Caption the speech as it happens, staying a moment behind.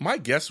My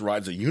guest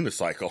rides a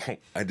unicycle.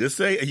 I did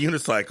say a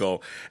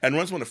unicycle, and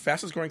runs one of the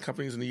fastest growing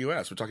companies in the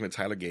U.S. We're talking to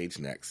Tyler Gage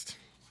next.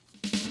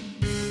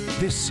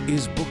 This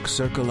is Book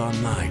Circle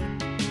Online,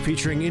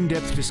 featuring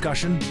in-depth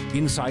discussion,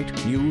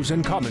 insight, news,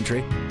 and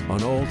commentary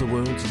on all the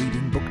world's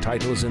leading book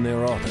titles and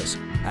their authors.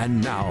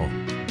 And now,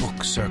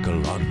 Book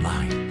Circle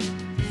Online.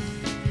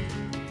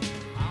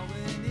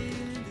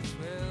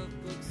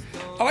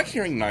 I like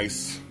hearing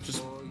nice,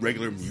 just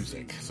regular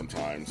music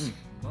sometimes.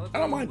 I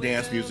don't mind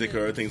dance music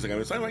or things like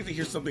that. So I like to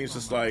hear something that's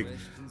just like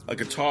a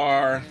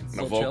guitar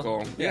and a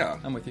vocal. Chill. Yeah,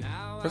 I'm with you.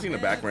 especially in the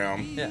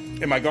background. Yeah.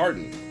 In my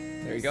garden.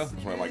 There you go.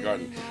 That's one of my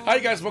garden. Hi,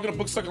 you guys. Welcome to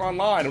Book Circle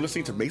Online. I'm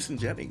listening to Mason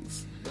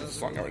Jennings. There's a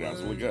song right now.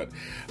 It's really good.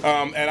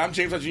 And I'm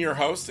James Jr., your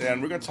host,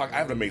 and we're going to talk. I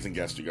have an amazing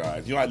guest, you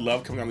guys. You know, I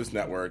love coming on this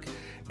network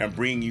and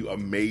bringing you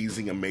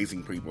amazing,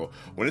 amazing people.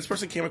 When this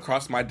person came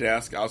across my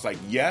desk, I was like,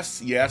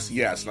 yes, yes,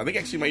 yes. And I think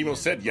actually my email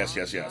said yes,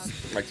 yes,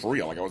 yes. Like, for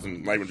real. Like, I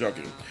wasn't not even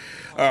joking.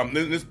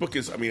 This book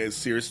is, it's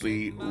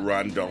seriously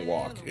run, don't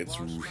walk. It's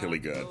really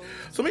good.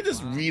 So let me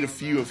just read a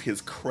few of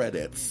his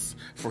credits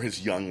for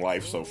his young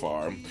life so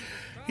far.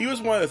 He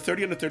was one of the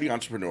 30 under 30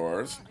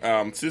 entrepreneurs,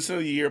 Citizen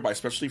of the Year by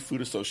Specialty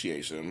Food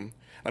Association.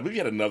 I believe he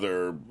had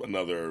another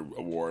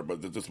award,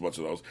 but there's just a bunch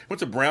of those. Went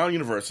to Brown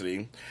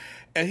University,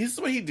 and this is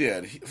what he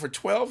did. For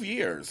 12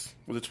 years,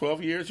 was it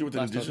 12 years? You were with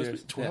the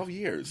Indigenous 12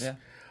 years.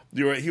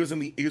 Yeah. He was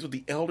with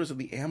the elders of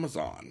the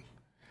Amazon.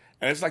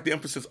 And it's like the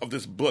emphasis of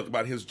this book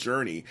about his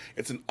journey.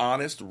 It's an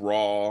honest,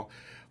 raw,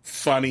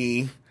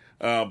 funny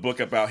book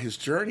about his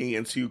journey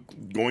into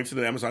going to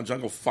the Amazon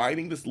jungle,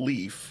 finding this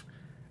leaf,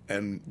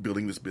 and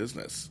building this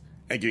business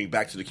and giving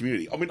back to the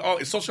community.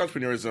 It's social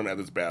entrepreneurism at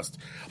its best.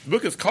 The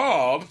book is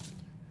called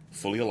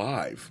Fully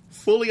Alive.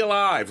 Fully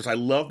Alive, which I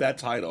love that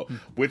title,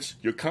 which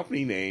your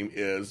company name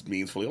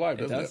means Fully Alive,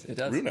 doesn't it? It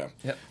does. Runa.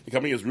 Yep. The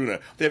company is Runa.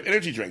 They have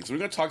energy drinks. So we're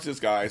going to talk to this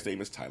guy. His name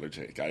is Tyler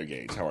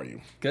Gage. How are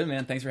you? Good,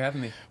 man. Thanks for having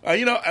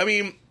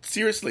me.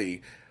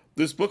 Seriously,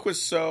 this book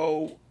was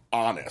so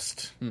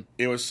honest.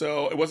 It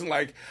wasn't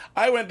like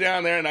I went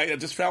down there and I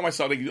just found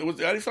myself. I didn't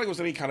feel like it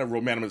was any kind of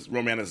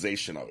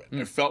romanization of it.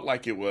 It felt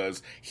like it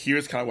was,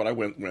 here's kind of what I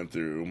went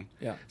through,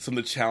 some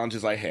of the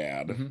challenges I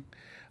had,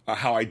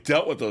 how I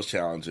dealt with those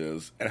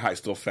challenges, and how I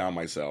still found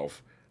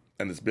myself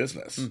in this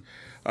business.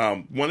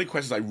 One of the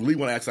questions I really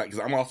want to ask, because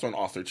I'm also an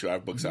author too, I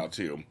have books out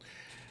too.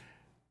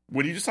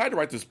 When you decided to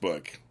write this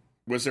book,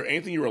 was there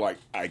anything you were like,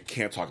 I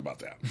can't talk about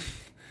that?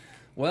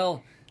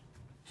 Well,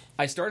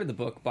 I started the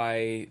book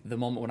by the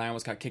moment when I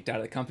almost got kicked out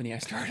of the company I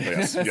started.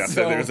 Yes,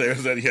 so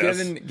there's that, yes.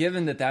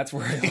 Given that that's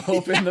where I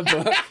opened the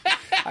book,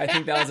 I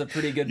think that was a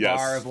pretty good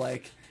bar of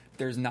like,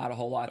 there's not a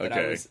whole lot that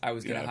I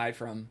was going to hide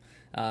from.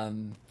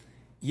 And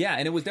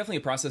it was definitely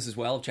a process as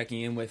well of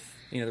checking in with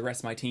the rest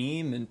of my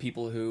team and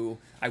people who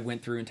I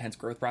went through intense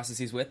growth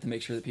processes with to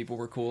make sure that people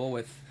were cool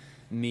with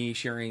me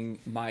sharing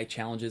my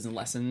challenges and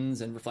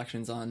lessons and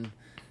reflections on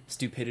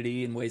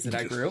stupidity and ways that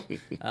I grew.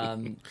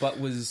 But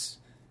was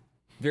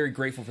very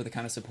grateful for the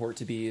kind of support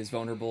to be as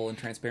vulnerable and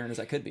transparent as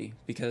I could be,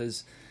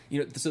 because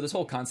so this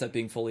whole concept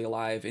being fully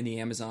alive in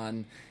the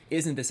Amazon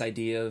isn't this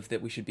idea of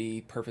that we should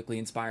be perfectly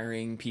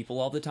inspiring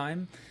people all the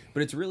time,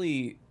 but it's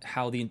really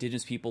how the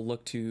indigenous people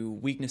look to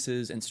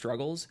weaknesses and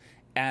struggles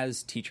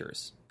as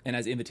teachers and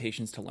as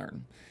invitations to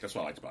learn. That's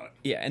what I liked about it.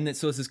 Yeah, and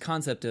so it's this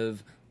concept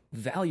of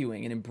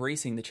valuing and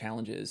embracing the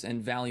challenges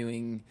and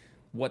valuing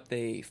what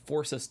they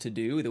force us to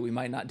do that we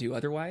might not do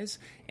otherwise,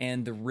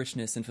 and the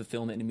richness and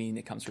fulfillment and meaning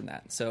that comes from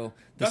that. So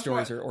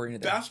stories are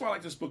oriented there. That's why I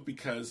like this book,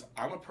 because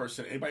I'm a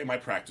person, anybody in my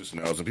practice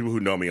knows, and people who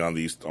know me on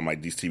these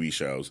TV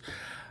shows,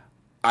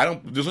 there's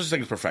no such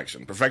thing as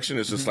perfection. Perfection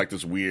is just like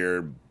this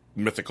weird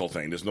mythical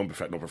thing. There's no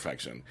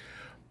perfection.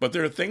 But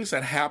there are things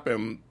that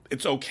happen,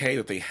 it's okay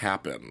that they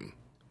happen.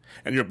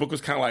 And your book was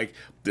kind of like,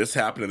 this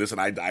happened and this,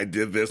 and I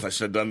did this, and I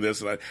should have done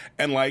this,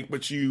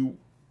 but you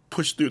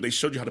push through. They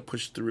showed you how to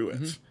push through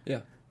it.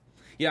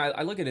 Yeah.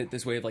 I look at it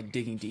this way of like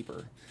digging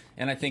deeper,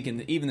 and I think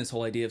even this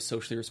whole idea of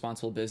socially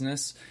responsible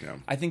business,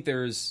 I think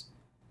there's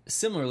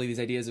similarly these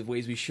ideas of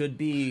ways we should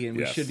be and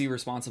we should be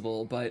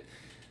responsible. But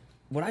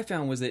what I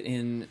found was that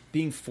in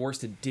being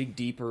forced to dig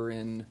deeper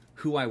in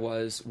who I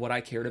was, what I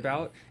cared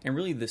about, and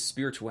really the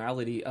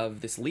spirituality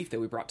of this leaf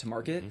that we brought to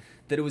market,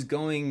 that it was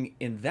going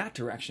in that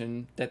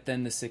direction, that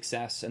then the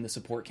success and the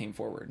support came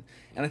forward.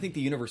 And I think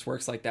the universe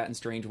works like that in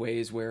strange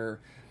ways, where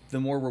the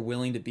more we're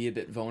willing to be a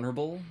bit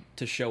vulnerable,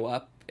 to show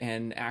up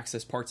and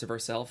access parts of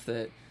ourselves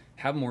that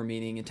have more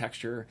meaning and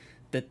texture,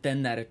 that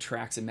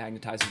attracts and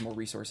magnetizes more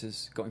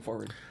resources going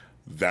forward.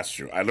 That's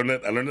true. I learned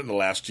it in the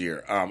last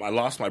year. I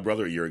lost my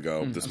brother a year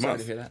ago this month. Sorry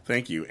to hear that.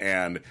 Thank you.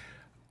 And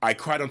I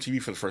cried on TV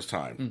for the first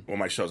time on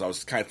my shows. I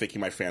was kind of thinking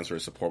my fans were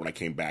support when I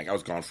came back. I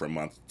was gone for a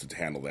month to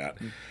handle that.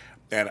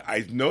 And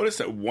I noticed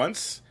that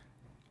once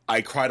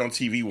I cried on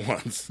TV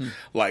once,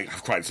 like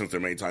I've cried since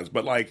there many times,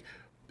 but like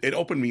it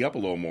opened me up a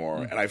little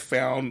more, and I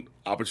found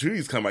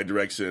opportunities come my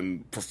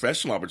direction,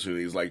 professional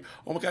opportunities, like,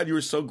 oh my God, you were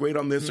so great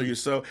on this,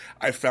 or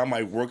I found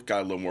my work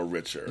got a little more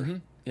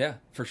richer. Yeah,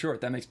 for sure.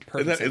 That makes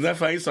perfect sense. Isn't that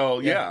funny? So,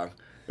 yeah.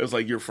 it was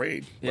like you're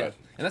afraid. Yeah, but.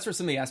 And that's where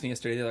somebody asked me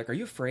yesterday. They're like, "Are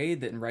you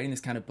afraid that in writing this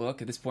kind of book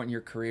at this point in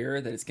your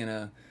career that it's going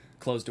to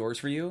close doors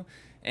for you?"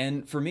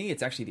 And for me,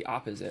 it's actually the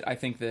opposite. I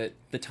think that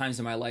the times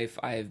in my life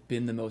I have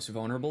been the most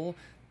vulnerable,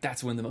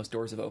 that's when the most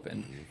doors have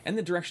opened, and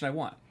the direction I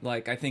want.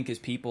 Like, I think as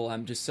people,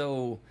 I'm just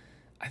so.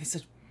 I think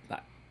such.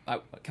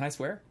 Can I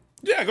swear?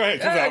 Yeah, go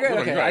ahead.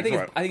 Okay. I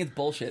think it's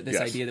bullshit. This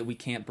idea that we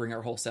can't bring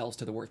our whole selves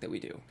to the work that we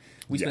do.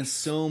 We spend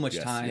so much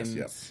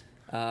time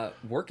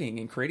working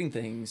and creating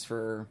things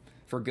for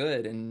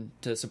good and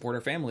to support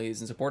our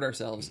families and support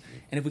ourselves.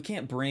 And if we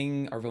can't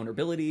bring our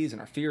vulnerabilities and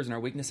our fears and our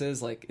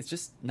weaknesses, like, it's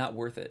just not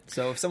worth it.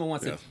 So if someone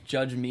wants to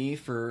judge me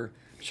for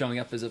showing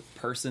up as a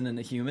person and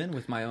a human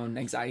with my own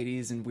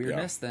anxieties and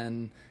weirdness,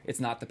 then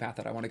it's not the path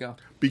that I want to go.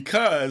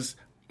 Because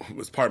it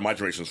was part of my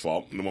generation's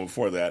fault, and the one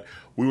before that,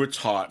 we were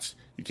taught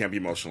you can't be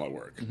emotional at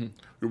work.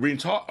 We were being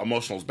taught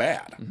emotional is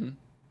bad.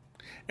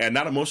 And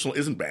not emotional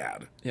isn't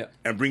bad. Yeah.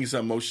 And bringing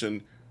some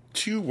emotion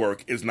to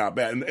work is not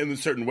bad. And in a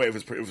certain way,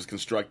 if it's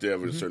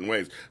constructive in certain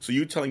ways. So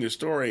you telling your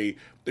story,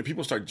 that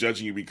people start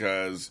judging you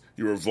because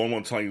you were vulnerable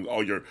and telling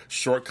all your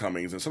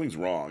shortcomings, and something's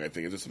wrong, I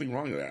think. Is there something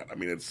wrong with that? I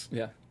mean, it's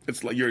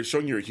like you're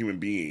showing you're a human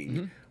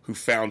being who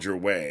found your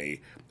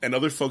way, and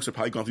other folks have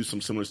probably gone through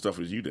some similar stuff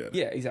as you did.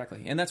 Yeah,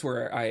 exactly. And that's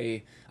where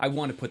I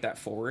want to put that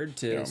forward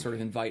to sort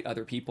of invite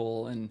other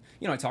people. And,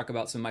 I talk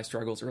about some of my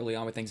struggles early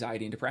on with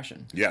anxiety and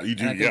depression. Yeah, you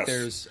do, and I think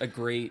there's a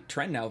great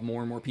trend now of more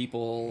and more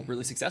people,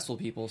 really successful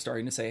people,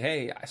 starting to say,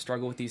 hey, I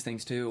struggle with these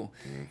things too.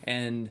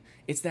 And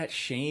it's that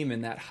shame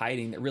and that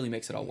hiding that really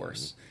makes it all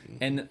worse.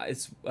 And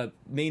it's a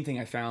main thing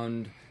I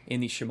found in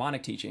these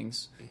shamanic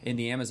teachings in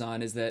the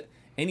Amazon is that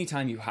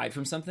anytime you hide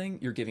from something,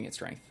 you're giving it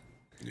strength.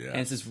 Yes.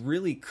 And it's this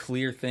really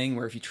clear thing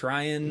where if you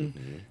try and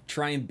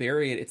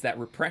bury it, it's that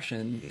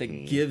repression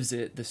that gives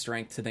it the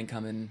strength to then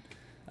come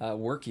and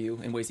work you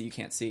in ways that you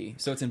can't see.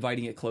 So it's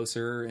inviting it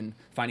closer and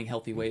finding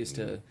healthy ways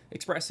to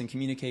express and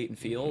communicate and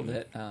feel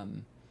that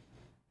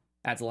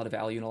adds a lot of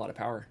value and a lot of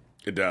power.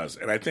 It does.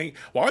 And I think,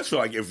 I always feel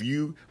like if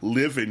you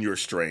live in your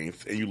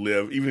strength and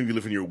even if you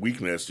live in your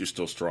weakness, you're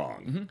still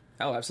strong.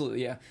 Oh,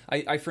 absolutely, yeah.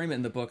 I frame it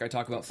in the book. I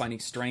talk about finding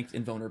strength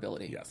in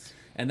vulnerability. Yes.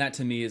 And that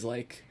to me is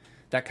like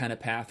that kind of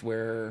path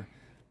where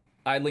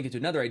I link it to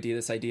another idea.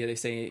 This idea, they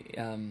say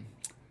in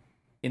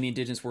the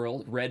indigenous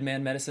world, red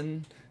man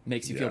medicine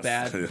makes you feel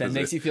bad, then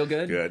makes you feel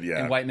good.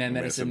 And white man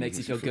medicine makes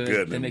you feel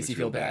good, then makes you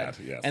feel bad.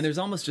 Yes. And there's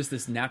almost just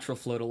this natural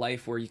flow to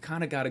life where you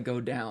kind of got to go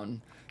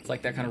down. It's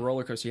like that kind of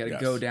roller coaster. You got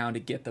to go down to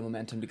get the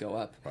momentum to go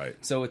up. Right.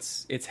 So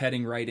it's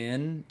heading right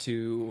in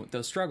to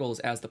those struggles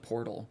as the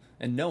portal,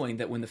 and knowing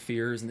that when the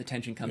fears and the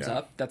tension comes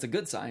up, that's a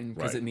good sign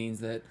because it means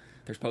that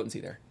there's potency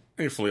there.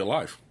 And you're fully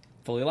alive.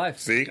 Fully alive.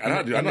 See, I know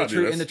how to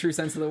do this. In the true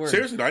sense of the word.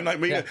 Seriously, I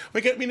mean,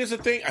 it's a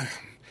thing.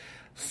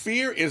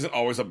 Fear isn't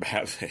always a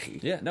bad thing.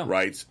 Yeah, no.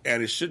 Right?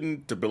 And it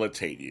shouldn't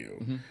debilitate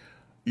you.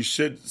 You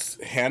should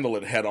handle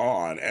it head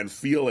on and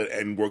feel it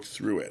and work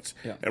through it.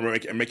 Yeah. And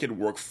make it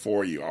work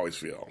for you, I always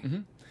feel.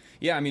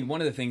 Yeah, I mean,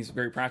 one of the things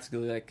very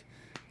practically, like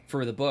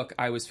for the book,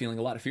 I was feeling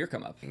a lot of fear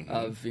come up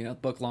of,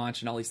 book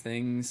launch and all these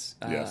things.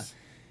 Yes.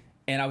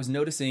 And I was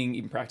noticing,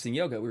 even practicing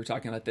yoga, we were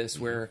talking about this,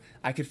 where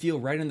I could feel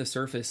right on the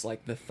surface,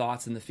 like the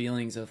thoughts and the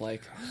feelings of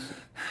like,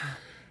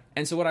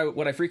 and so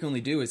what I frequently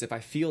do is if I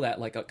feel that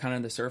like kind of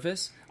on the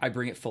surface, I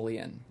bring it fully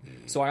in.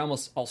 So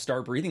I'll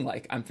start breathing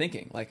like I'm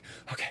thinking like,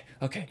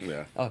 okay,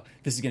 oh,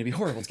 this is going to be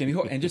horrible. It's going to be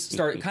horrible. And just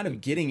start kind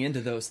of getting into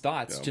those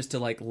thoughts just to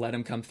like let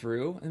them come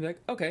through and be like,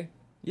 okay,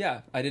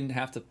 yeah, I didn't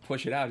have to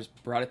push it out. I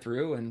just brought it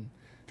through and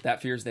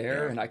that fear's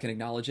there and I can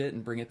acknowledge it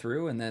and bring it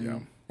through and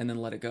then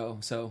let it go.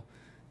 So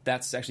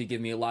that's actually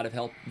given me a lot of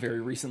help very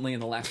recently in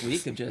the last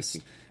week of just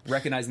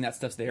recognizing that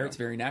stuff's there. It's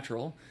very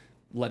natural,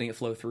 letting it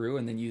flow through,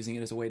 and then using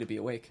it as a way to be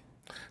awake.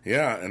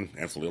 Yeah, and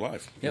fully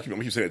alive. Yep.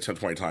 We can say it 10,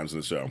 20 times in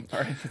the show. All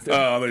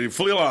right.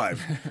 Fully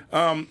alive.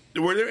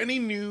 Were there any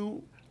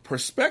new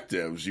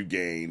perspectives you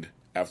gained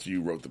after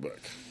you wrote the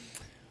book?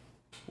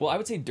 Well, I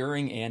would say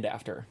during and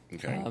after.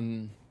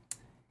 Okay.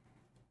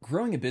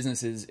 Growing a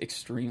business is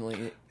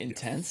extremely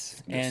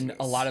intense, and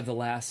a lot of the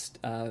last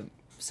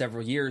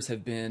several years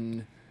have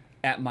been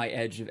at my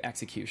edge of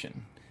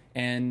execution.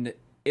 And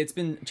it's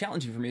been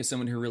challenging for me as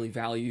someone who really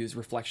values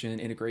reflection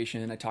and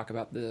integration. I talk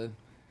about the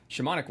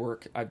shamanic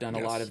work. I've done a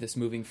lot of this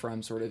moving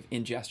from sort of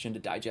ingestion to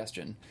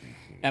digestion.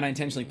 And I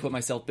intentionally put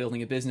myself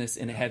building a business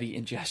in a heavy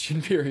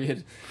ingestion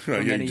period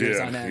for many years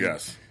on end.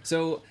 Yes.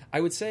 So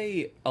I would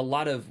say a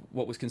lot of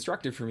what was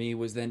constructive for me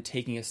was then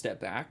taking a step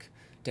back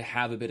to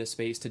have a bit of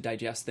space to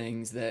digest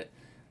things that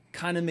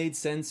kind of made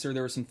sense, or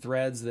there were some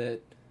threads that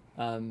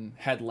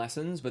had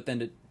lessons, but then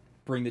to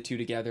bring the two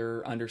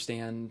together,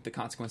 understand the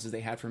consequences they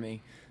had for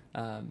me.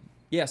 So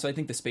I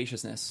think the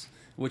spaciousness,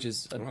 which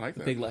is a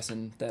big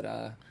lesson that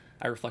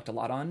I reflect a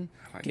lot on,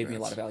 gave me a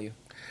lot of value.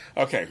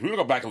 Okay, we're going to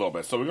go back a little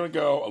bit. So we're going to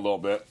go a little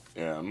bit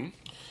in,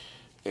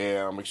 and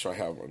I'll make sure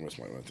I missed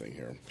my one thing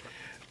here.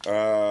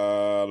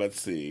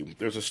 Let's see.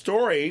 There's a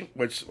story,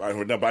 which I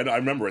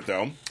remember it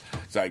though.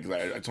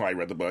 That's why I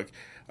read the book.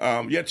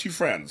 You had two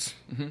friends.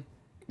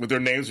 But their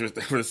names were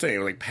the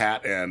same, like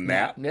Pat and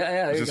Nat.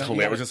 Yeah. It was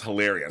just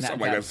hilarious. Nat,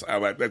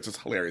 I'm like, that's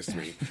just hilarious to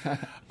me.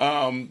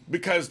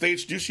 Because they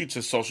introduced you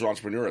to social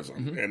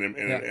entrepreneurism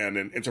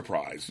and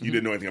enterprise. You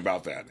didn't know anything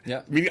about that.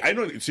 Yeah. I mean, I didn't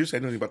know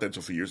anything about that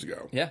until a few years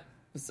ago. Yeah.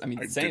 I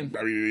mean, same.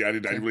 I really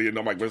didn't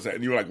know. I'm like, what is that?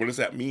 And you were like, what does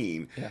that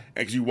mean? Yeah. And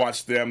because you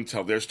watched them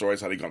tell their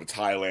stories, how they gone to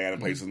Thailand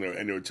and places, and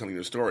they were telling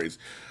their stories.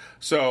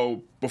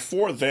 So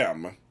before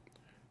them,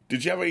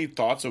 did you have any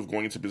thoughts of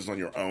going into business on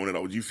your own at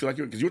all? Did you feel like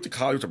because you went to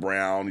college to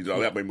Brown, you did all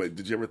that, but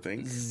did you ever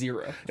think?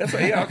 Zero. That's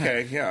like, yeah,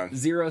 okay, yeah.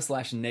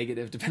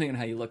 0/negative, depending on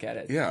how you look at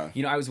it. Yeah.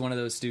 You know, I was one of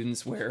those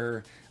students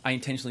where I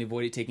intentionally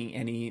avoided taking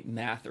any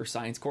math or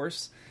science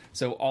course.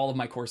 So all of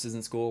my courses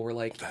in school were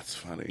like that's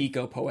funny.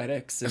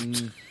 Eco-poetics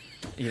and,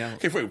 you know.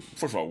 Okay, wait,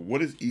 first of all,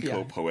 what is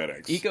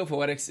eco-poetics?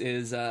 Eco-poetics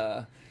is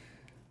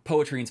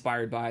poetry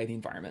inspired by the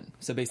environment.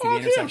 So basically the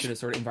intersection of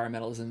sort of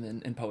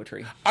environmentalism and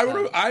poetry.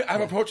 I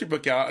have a poetry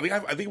book out. I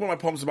think one of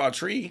my poems is about a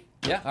tree.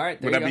 Yeah, all right.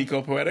 Would that be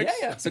eco-poetics?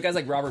 Yeah. So guys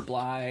like Robert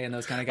Bly and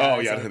those kind of guys. Oh,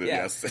 yeah, like,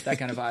 yes. That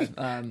kind of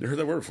vibe. You heard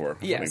that word before.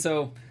 Yeah, funny.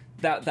 so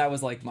that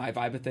was like my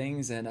vibe of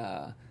things, and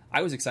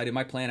I was excited.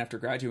 My plan after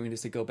graduating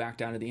is to go back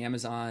down to the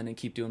Amazon and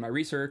keep doing my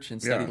research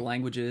and study the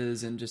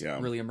languages and just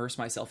really immerse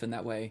myself in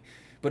that way.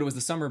 But it was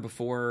the summer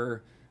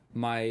before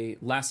my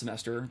last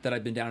semester that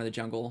I'd been down in the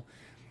jungle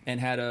and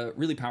had a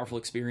really powerful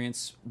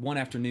experience. One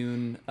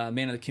afternoon, a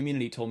man in the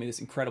community told me this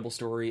incredible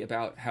story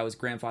about how his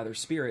grandfather's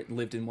spirit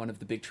lived in one of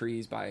the big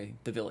trees by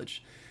the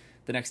village.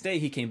 The next day,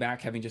 he came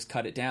back having just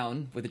cut it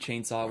down with a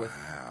chainsaw with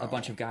a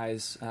bunch of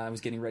guys.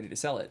 Was getting ready to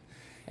sell it.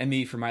 And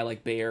me, for my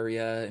like Bay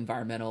Area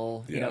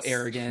environmental,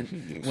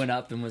 arrogant, went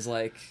up and was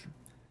like,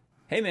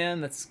 hey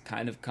man, that's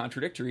kind of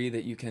contradictory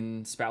that you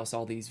can spouse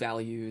all these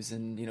values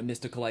and,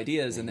 mystical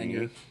ideas and then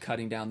you're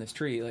cutting down this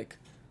tree. Like,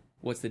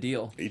 what's the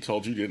deal? He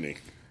told you, didn't he?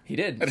 He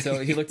did. So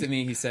he looked at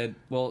me, he said,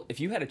 well, if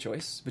you had a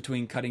choice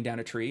between cutting down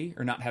a tree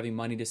or not having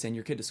money to send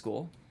your kid to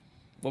school,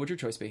 what would your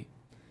choice be?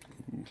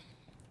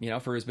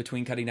 If it was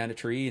between cutting down a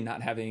tree and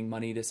not having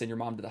money to send your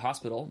mom to the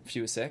hospital if she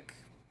was sick,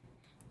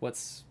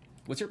 what's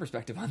your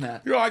perspective on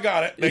that? I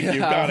got it. Thank you.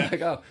 Got it.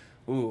 Like, oh,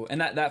 ooh.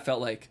 And that felt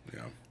like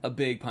a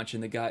big punch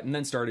in the gut, and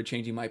then started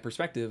changing my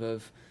perspective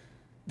of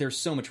there's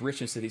so much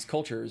richness to these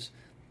cultures,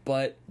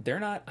 but they're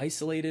not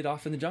isolated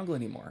off in the jungle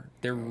anymore.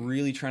 They're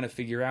really trying to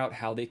figure out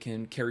how they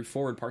can carry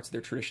forward parts of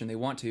their tradition they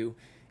want to,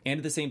 and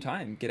at the same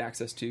time get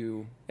access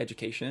to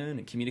education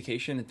and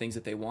communication and things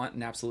that they want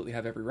and absolutely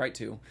have every right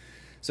to.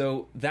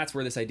 So that's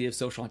where this idea of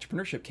social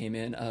entrepreneurship came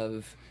in,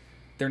 of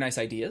they're nice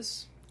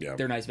ideas,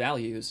 they're nice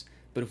values,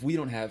 but if we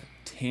don't have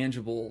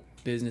tangible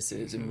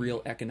businesses and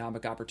real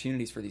economic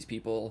opportunities for these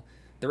people,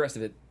 the rest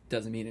of it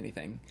doesn't mean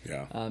anything.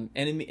 Yeah. And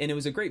it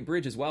was a great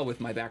bridge as well with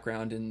my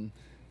background in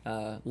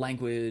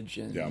language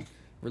and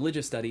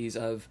religious studies.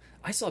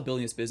 I saw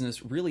building this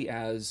business really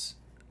as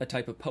a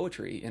type of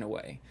poetry in a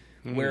way,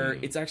 where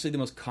it's actually the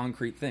most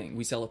concrete thing.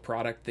 We sell a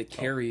product that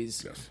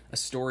carries a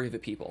story of a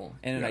people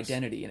and an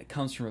identity, and it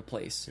comes from a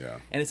place. Yeah.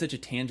 And it's such a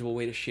tangible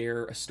way to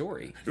share a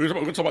story. We're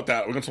going to talk about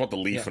that. We're going to talk about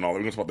the leaf and all that.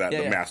 We're going to talk about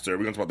that, the master.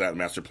 We're going to talk about that,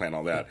 master plan,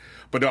 all that.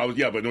 But no, what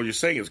you're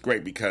saying is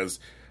great,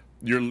 because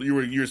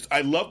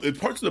I love the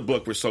parts of the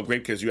book were so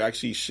great because you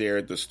actually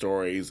shared the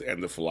stories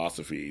and the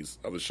philosophies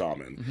of the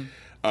shaman,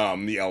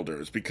 the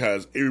elders,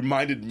 because it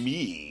reminded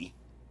me,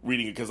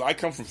 reading it, because I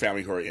come from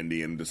family who are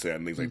Indian descent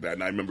and things like that,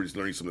 and I remember just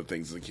learning some of the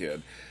things as a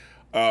kid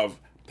of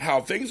how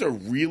things are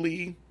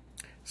really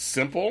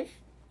simple.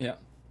 Yeah,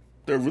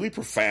 they're really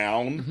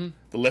profound.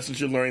 The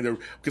lessons you're learning,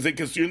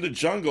 because you're in the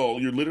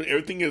jungle, you're literally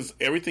everything is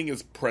present.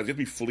 You have to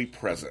be fully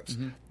present.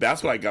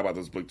 That's what I got about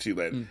this book too.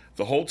 That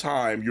the whole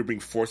time you're being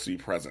forced to be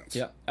present.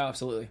 Yeah,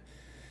 absolutely.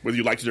 Whether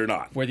you like it or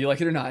not. Whether you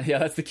like it or not. Yeah,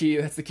 that's the key.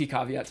 That's the key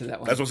caveat to that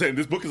one. That's what I'm saying.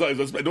 This book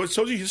it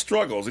shows you his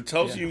struggles. It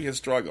tells you his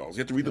struggles.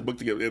 You have to read the book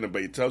to get in it,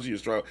 but it tells you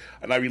his struggle.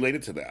 And I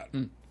related to that.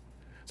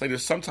 It's like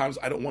there's sometimes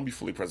I don't want to be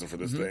fully present for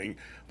this thing,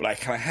 but I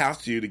kind of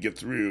have to get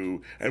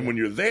through. And when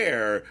you're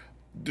there,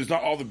 there's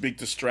not all the big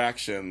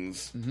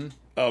distractions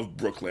of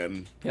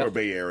Brooklyn or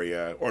Bay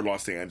Area or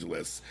Los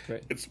Angeles.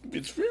 Right. It's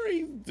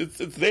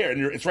there,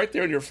 and it's right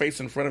there in your face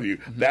in front of you.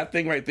 That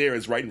thing right there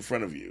is right in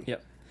front of you.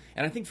 Yep.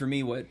 And I think for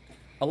me,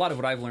 a lot of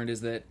what I've learned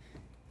is that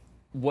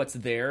what's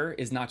there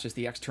is not just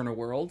the external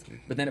world,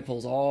 but then it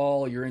pulls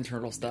all your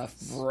internal stuff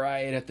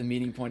right at the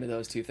meeting point of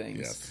those two things.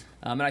 Yes.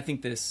 And I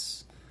think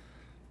this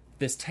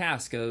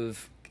task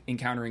of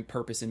encountering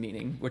purpose and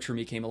meaning, which for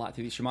me came a lot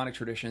through these shamanic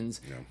traditions,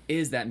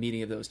 is that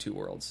meeting of those two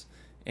worlds.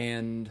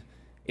 And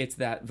it's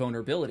that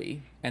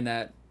vulnerability and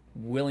that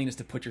willingness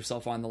to put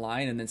yourself on the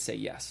line and then say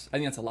yes. I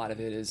think that's a lot of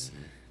it is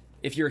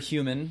if you're a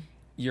human,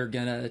 you're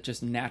going to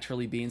just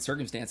naturally be in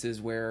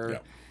circumstances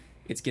where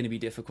it's going to be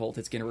difficult.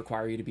 It's going to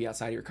require you to be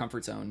outside of your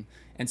comfort zone.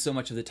 And so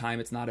much of the time,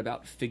 it's not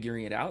about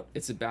figuring it out.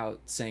 It's about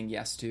saying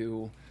yes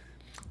to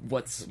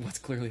what's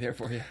clearly there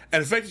for you.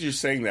 And the fact that you're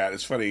saying that,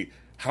 it's funny.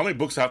 How many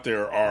books out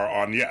there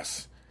are on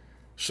yes?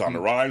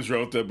 Shonda Rhimes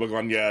wrote the book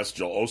on yes.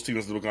 Joel Osteen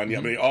was the book on yes.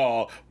 I mean,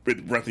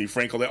 Anthony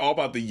Frankel, they're all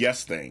about the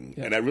yes thing.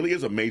 And that really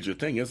is a major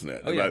thing, isn't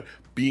it? About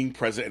being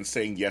present and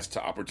saying yes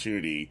to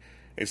opportunity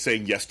and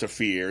saying yes to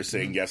fear,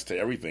 saying yes to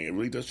everything. It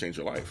really does change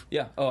your life.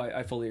 Yeah. Oh,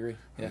 I fully agree.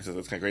 Yeah. So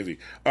that's kind of crazy.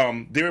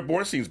 David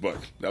Bornstein's book,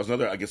 that was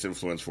another, I guess,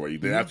 influence for you.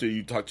 Then after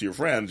you talked to your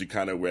friends, you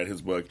kind of read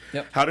his book,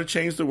 How to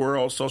Change the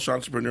World, Social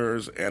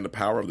Entrepreneurs, and the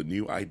Power of the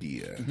New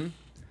Idea.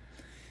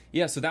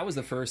 Yeah, so that was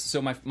the first.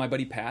 So my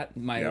buddy Pat,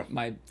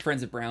 my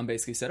friends at Brown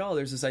basically said, oh,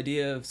 there's this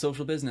idea of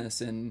social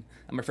business. And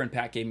my friend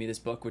Pat gave me this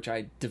book, which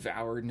I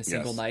devoured in a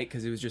single night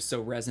because it was just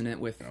so resonant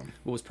with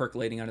what was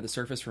percolating under the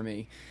surface for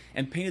me,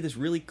 and painted this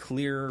really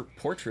clear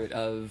portrait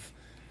of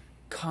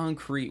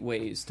concrete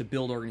ways to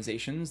build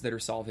organizations that are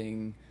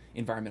solving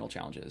environmental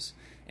challenges.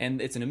 And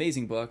it's an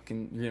amazing book,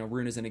 and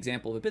Rune is an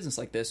example of a business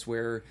like this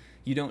where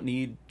you don't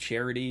need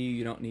charity,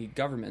 you don't need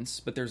governments,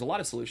 but there's a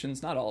lot of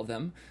solutions, not all of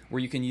them, where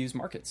you can use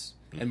markets.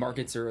 And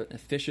markets are an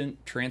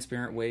efficient,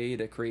 transparent way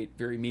to create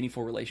very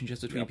meaningful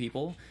relationships between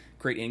people,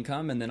 create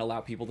income, and then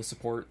allow people to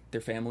support their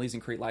families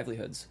and create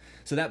livelihoods.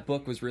 So that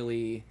book was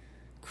really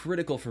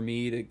critical for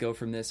me to go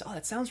from this, oh,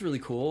 that sounds really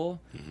cool.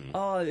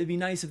 Oh, it'd be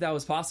nice if that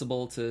was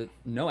possible, to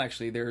no,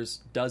 actually, there's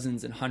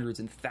dozens and hundreds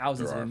and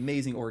thousands of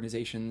amazing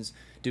organizations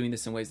doing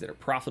this in ways that are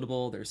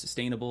profitable, that are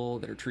sustainable,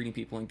 that are treating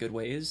people in good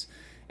ways.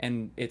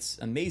 And it's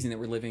amazing that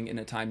we're living in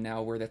a time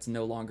now where that's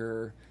no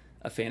longer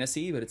a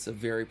fantasy, but it's a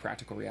very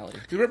practical reality.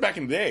 Because remember back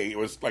in the day, it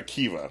was like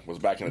Kiva was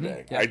back in the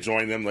day. I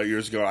joined them like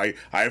years ago. I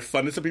have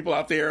funded some people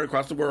out there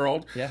across the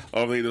world. They're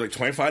like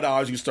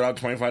 $25. You start out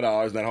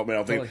 $25, and that helped me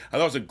out. Totally. I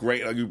thought it was a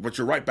great, but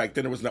you're right. Back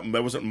then,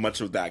 there wasn't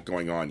much of that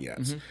going on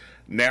yet.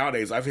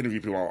 Nowadays, I've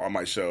interviewed people on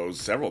my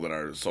shows, several that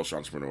are social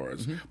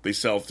entrepreneurs. They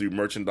sell through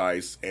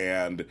merchandise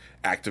and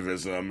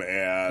activism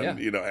and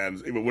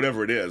and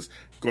whatever it is,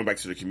 going back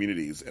to their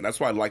communities. And that's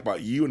what I like about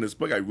you in this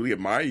book. I really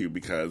admire you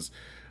because,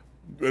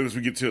 as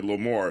we get to it a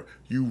little more,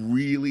 you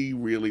really,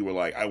 really were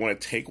like, I want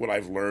to take what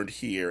I've learned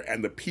here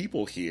and the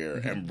people here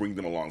and bring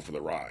them along for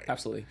the ride.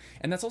 Absolutely.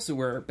 And that's also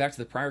where, back to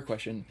the prior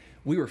question,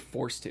 we were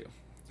forced to.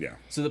 Yeah.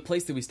 So the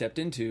place that we stepped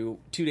into,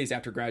 2 days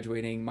after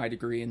graduating my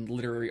degree in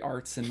literary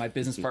arts and my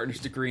business partner's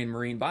degree in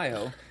marine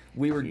bio,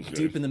 we were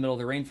deep in the middle of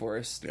the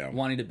rainforest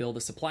wanting to build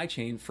a supply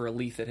chain for a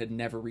leaf that had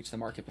never reached the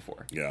market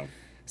before. Yeah.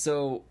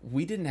 So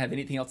we didn't have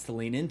anything else to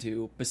lean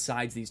into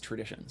besides these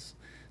traditions.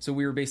 So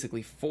we were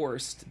basically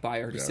forced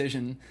by our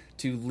decision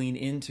to lean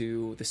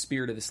into the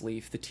spirit of this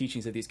leaf, the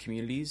teachings of these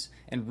communities,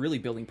 and really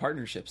building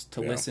partnerships to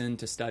listen,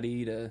 to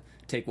study, to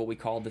take what we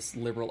called this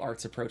liberal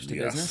arts approach to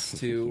business,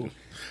 to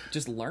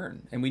just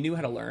learn. And we knew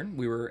how to learn.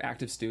 We were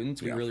active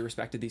students. We really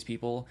respected these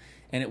people.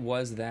 And it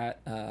was that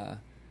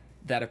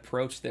that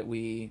approach that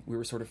we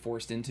were sort of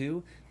forced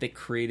into that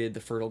created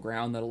the fertile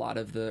ground that a lot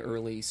of the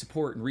early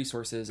support and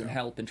resources and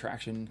help and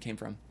traction came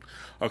from.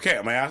 Okay,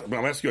 I'm going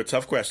to ask you a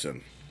tough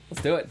question.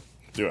 Let's do it.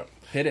 Do it.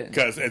 Hit it.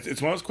 Because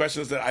it's one of those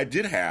questions that I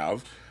did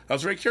have. I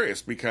was very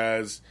curious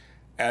because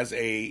as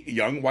a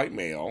young white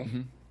male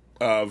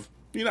of,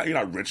 you're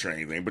not rich or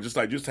anything, but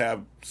just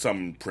have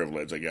some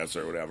privilege, I guess,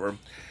 or whatever.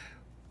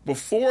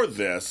 Before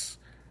this,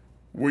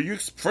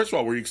 first of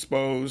all, were you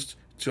exposed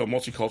to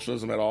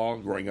multiculturalism at all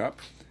growing up?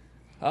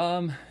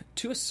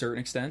 To a certain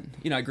extent.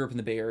 I grew up in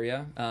the Bay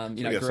Area. I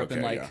grew up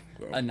in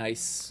a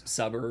nice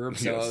suburb,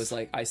 so I was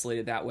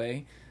isolated that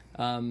way.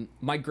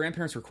 My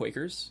grandparents were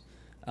Quakers.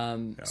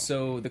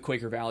 So the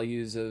Quaker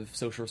values of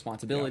social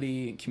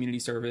responsibility and community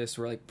service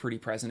were pretty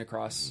present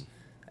across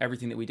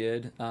everything that we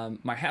did.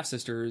 My half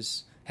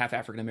sister's half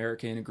African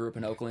American and grew up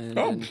in Oakland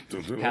and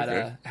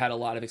had a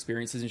lot of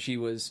experiences. And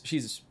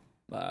she's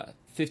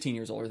 15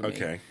 years older than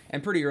me,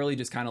 and pretty early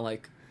just kind of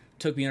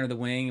took me under the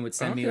wing and would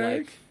send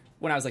me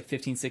when I was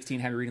 15, 16,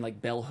 had me reading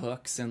bell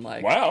hooks and a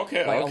lot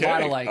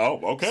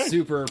of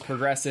super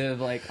progressive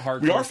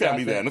hardcore. We are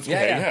family stuff. Then. That's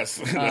okay.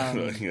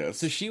 Yes. Yes.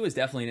 So she was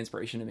definitely an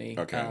inspiration to me.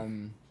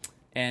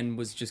 And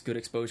was just good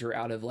exposure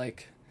out of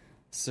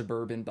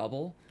suburban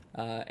bubble.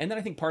 And then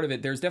I think part of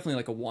it, there's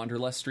definitely a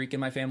wanderlust streak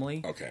in my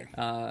family.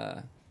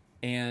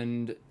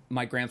 And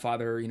my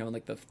grandfather, in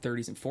the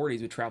 30s and 40s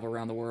would travel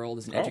around the world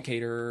as an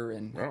educator.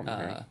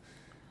 And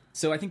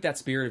so I think that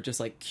spirit of just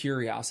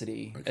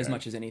curiosity as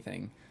much as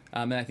anything.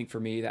 And I think for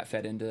me that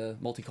fed into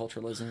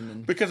multiculturalism.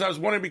 And because I was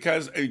wondering,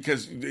 because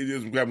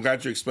I'm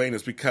glad you explained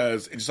this,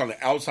 because just on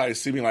the outside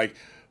it's seeming like,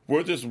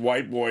 where this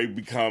white boy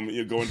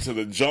go into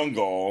the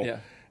jungle?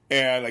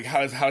 And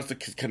how does the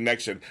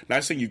connection?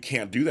 Not saying you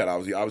can't do that.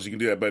 Obviously you can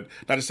do that, but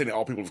not just saying that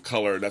all people of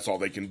color, that's all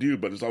they can do.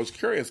 But I was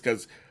curious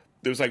because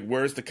there was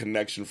where's the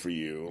connection for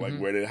you?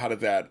 How did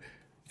that?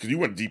 Because you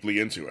went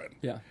deeply into it.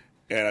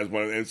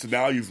 And so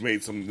now you've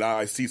made some. Now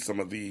I see some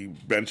of the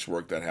bench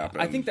work that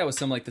happened. I think that was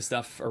some the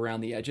stuff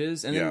around the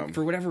edges, and then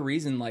for whatever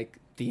reason,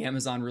 the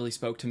Amazon really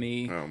spoke to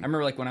me. I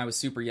remember when I was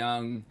super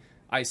young,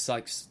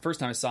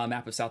 first time I saw a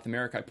map of South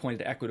America, I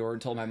pointed to Ecuador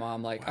and told my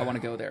mom I want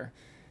to go there,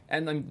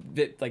 and I'm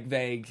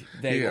vague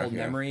old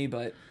memory,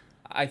 but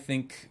I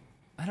think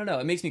I don't know.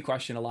 It makes me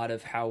question a lot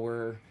of how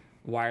we're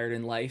wired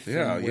in life,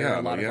 and where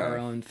a lot of our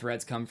own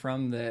threads come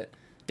from. That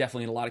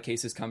definitely in a lot of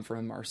cases come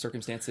from our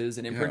circumstances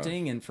and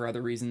imprinting, and for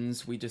other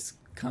reasons we just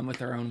come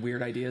with our own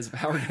weird ideas of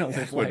how we're going to live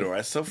Ecuador. life.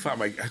 I still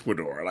find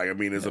Ecuador.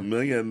 There's a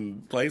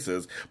million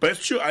places, but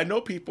it's true. I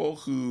know people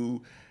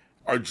who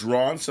are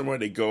drawn somewhere,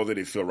 they go there,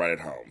 they feel right at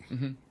home.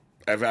 Mm-hmm.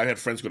 I've had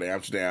friends go to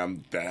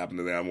Amsterdam, that happened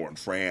to them, or in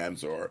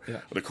France, or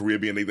the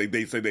Caribbean.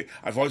 They say,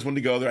 I've always wanted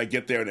to go there. I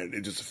get there, and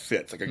it just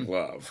fits like a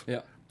glove.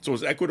 Yeah. So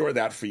was Ecuador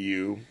that for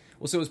you?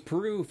 Well, so it was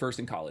Peru first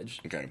in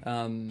college. Okay.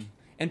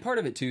 And part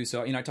of it, too,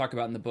 so, I talk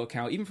about in the book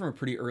how even from a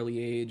pretty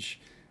early age,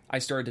 I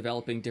started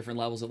developing different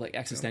levels of, like,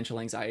 existential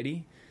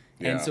anxiety.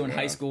 And so in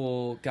high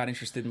school, got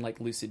interested in, like,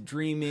 lucid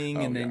dreaming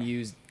and then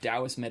used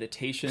Taoist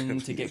meditation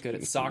to get good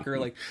at soccer.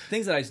 Like,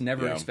 things that I just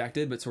never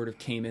expected but sort of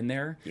came in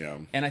there. Yeah.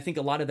 And I think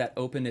a lot of that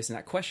openness and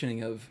that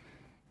questioning of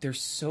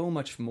there's so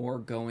much more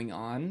going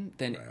on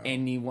than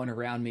anyone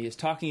around me is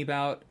talking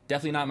about.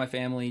 Definitely not in my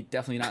family.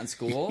 Definitely not in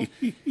school.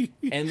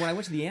 And when I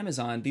went to the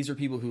Amazon, these are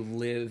people who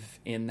live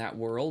in that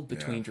world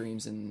between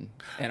dreams and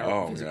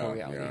our physical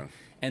reality. Yeah.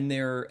 And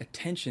their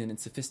attention and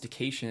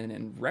sophistication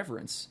and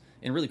reverence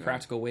in really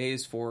practical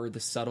ways for the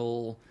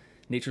subtle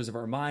natures of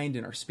our mind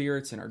and our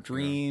spirits and our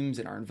dreams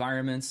and our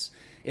environments.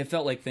 It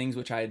felt like things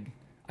which I'd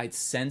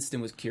sensed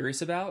and was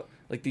curious about.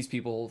 Like these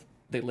people,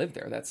 they live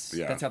there. That's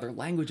how their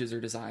languages are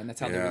designed. That's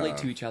how they relate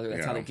to each other.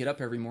 That's how they get up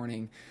every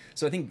morning.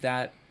 So I think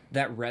that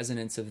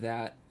resonance of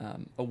that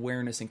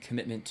awareness and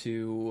commitment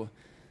to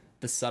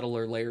the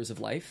subtler layers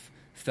of life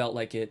felt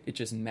like it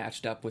just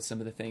matched up with some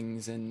of the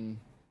things and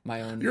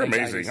my own. You're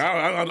amazing.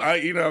 I'm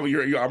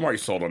already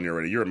sold on you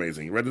already. You're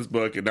amazing. You read this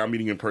book, and now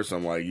meeting in person,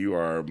 I'm like, you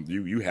have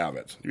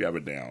it. You have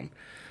it down.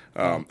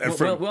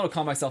 I'll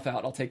call myself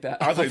out. I'll take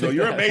that. I'll take that.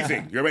 You're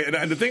amazing. You're amazing.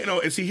 And the thing,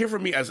 is here for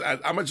me as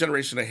I'm a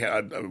generation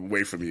ahead,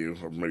 away from you,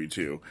 or maybe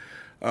two.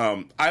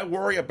 I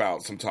worry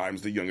about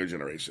sometimes the younger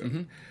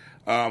generation.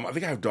 Mm-hmm. I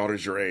think I have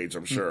daughters your age,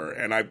 I'm sure,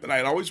 and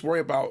I always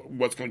worry about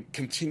what's going to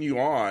continue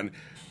on.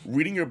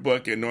 Reading your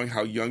book and knowing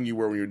how young you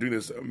were when you were doing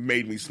this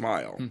made me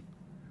smile.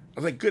 I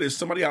was like, good, there's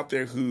somebody out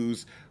there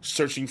who's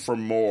searching for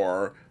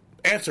more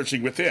and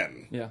searching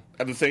within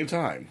at the same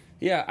time.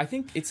 Yeah, I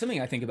think it's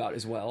something I think about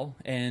as well.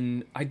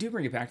 And I do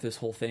bring it back to this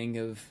whole thing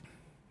of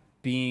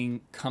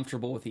being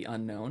comfortable with the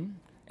unknown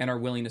and our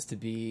willingness to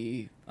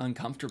be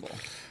uncomfortable.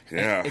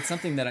 Yeah. It's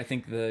something that I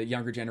think the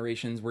younger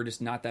generations, we're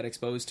just not that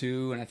exposed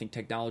to, and I think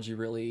technology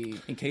really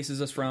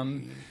encases us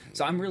from.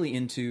 So I'm really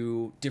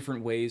into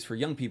different ways for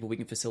young people we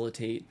can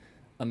facilitate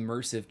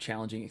immersive,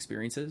 challenging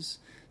experiences.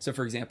 So,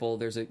 for example,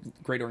 there's a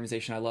great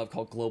organization I love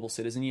called Global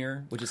Citizen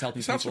Year, which is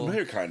helping people... Sounds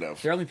familiar, kind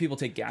of. They're helping people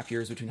take gap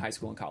years between high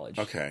school and college.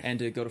 Okay. And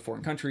to go to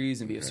foreign countries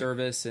and be of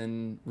service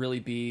and really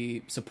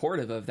be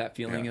supportive of that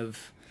feeling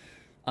of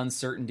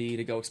uncertainty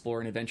to go explore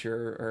an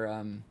adventure.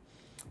 Or,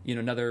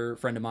 another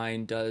friend of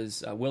mine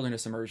does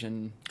wilderness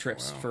immersion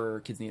trips for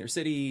kids in the inner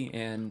city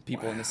and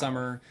people in the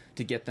summer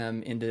to get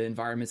them into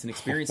environments and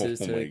experiences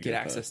to get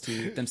access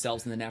to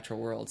themselves in the natural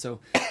world.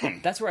 So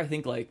that's where I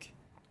think,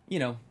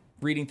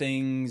 reading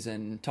things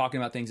and talking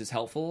about things is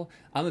helpful.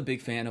 I'm a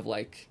big fan of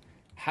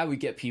how we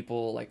get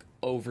people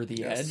over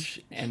the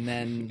edge, and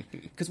then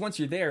because once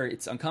you're there,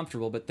 it's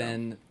uncomfortable, but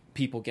then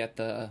people get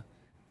the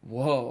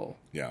whoa,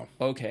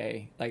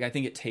 okay. I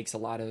think it takes a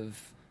lot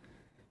of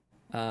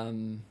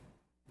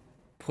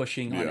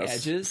pushing on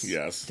edges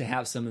to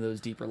have some of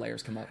those deeper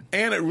layers come up.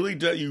 And it really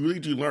does. You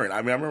really do learn.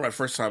 I mean, I remember my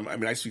first time. I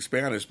mean, I speak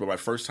Spanish, but my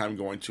first time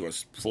going to a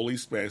fully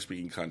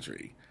Spanish-speaking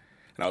country,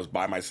 and I was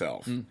by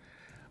myself.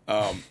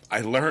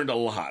 I learned a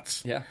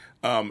lot. Yeah.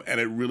 And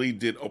it really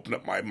did open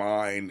up my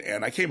mind.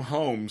 And I came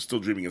home still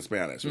dreaming in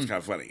Spanish. It was kind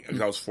of funny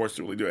because I was forced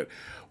to really do it.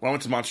 When I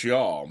went to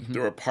Montreal,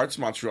 there were parts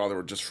of Montreal that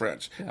were just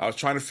French. Yeah. I was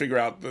trying to figure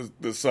out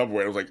the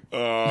subway. I was like,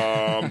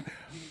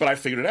 but I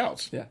figured it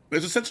out. Yeah.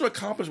 There's a sense of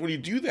accomplishment when you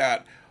do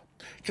that.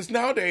 Because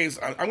nowadays,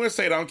 I'm going to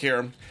say it, I don't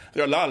care.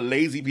 There are a lot of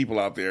lazy people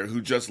out there who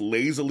just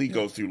lazily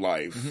go through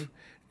life.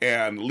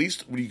 And at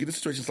least when you get to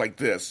situations like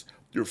this,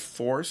 you're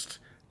forced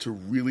to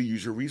really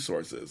use your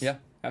resources. Yeah.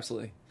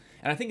 Absolutely.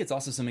 And I think it's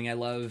also something I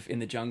love in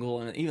the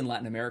jungle and even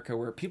Latin America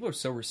where people are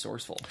so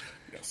resourceful.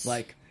 Yes.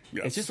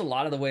 It's just a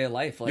lot of the way of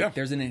life.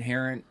 There's an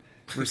inherent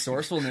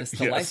resourcefulness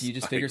to life. You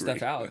just figure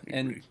stuff out.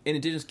 And in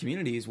indigenous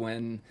communities,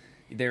 when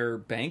their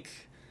bank,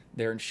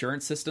 their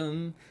insurance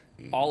system,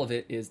 all of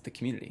it is the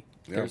community.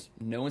 Yeah. There's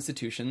no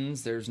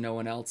institutions. There's no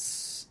one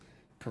else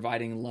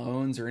providing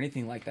loans or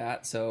anything like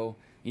that. So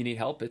you need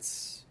help.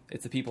 It's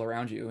the people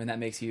around you. And that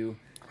makes you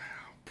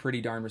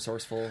pretty darn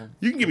resourcewful.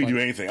 You can get me do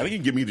anything. I think you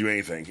can get me do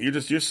anything.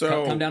 You're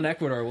so. Come down to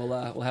Ecuador.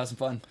 We'll have some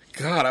fun.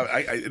 God,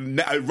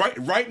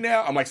 right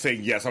now I'm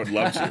saying yes. I would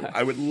love to.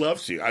 I would love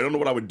to. I don't know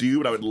what I would do,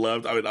 but I would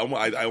love.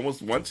 I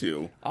almost want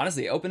to.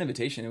 Honestly, open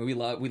invitation. And we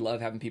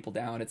love having people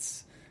down.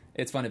 It's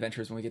fun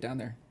adventures when we get down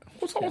there.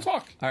 We'll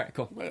talk. All right,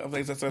 cool. I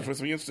think that's supposed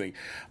to be interesting.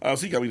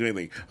 So you got me doing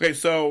anything. Okay,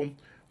 so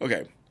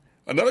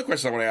another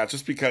question I want to ask,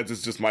 just because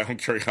it's just my own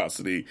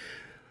curiosity.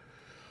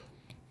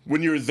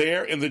 When you're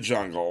there in the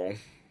jungle,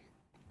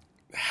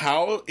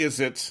 how is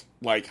it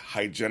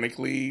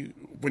hygienically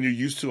when you're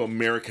used to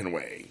American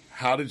way?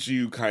 How did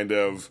you kind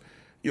of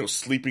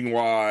sleeping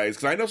wise,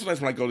 because I know sometimes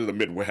when I go to the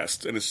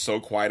Midwest and it's so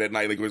quiet at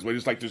night, like when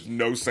it's like there's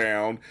no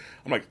sound,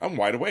 I'm like, I'm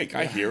wide awake.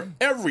 I hear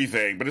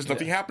everything, but there's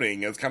nothing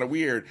happening. And it's kind of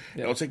weird.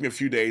 It'll take me a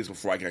few days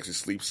before I can actually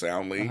sleep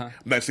soundly.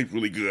 And I sleep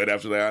really good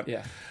after that.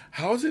 Yeah.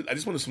 How is it? I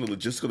just want to know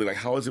logistically, like,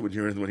 how is it when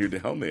you're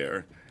down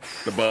there?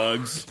 The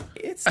bugs.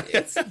 It's a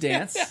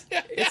dance.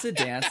 It's a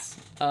dance.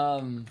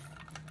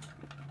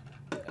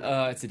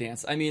 It's a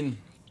dance. I mean,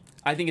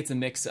 I think it's a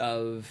mix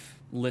of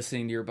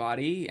listening to your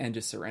body and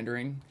just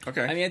surrendering.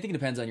 Okay. I mean, I think it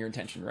depends on your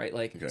intention, right?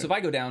 Like, so if I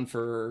go down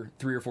for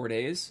 3 or 4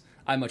 days,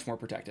 I'm much more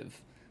protective.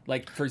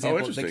 Like, for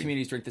example, the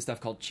communities drink this stuff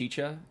called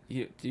chicha.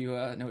 Do you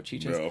know what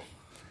chicha is? No.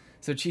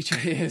 So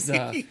chicha is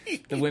the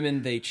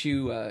women, they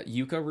chew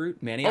yucca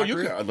root, manioc root.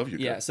 Oh, yucca. I love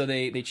yucca. Yeah, so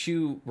they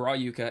chew raw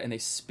yucca and they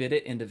spit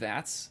it into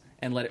vats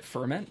and let it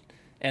ferment.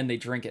 And they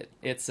drink it.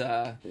 It's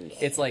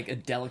like a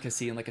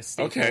delicacy and like a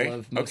staple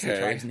of most of the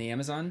tribes in the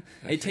Amazon.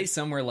 It tastes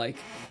somewhere like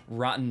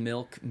rotten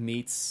milk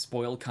meets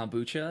spoiled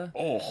kombucha,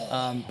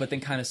 but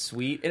then kind of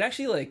sweet. It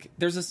actually like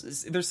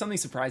there's something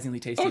surprisingly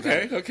tasty about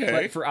it. Okay.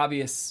 But for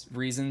obvious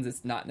reasons,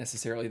 it's not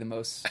necessarily the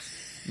most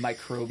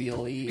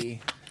microbially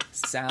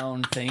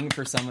sound thing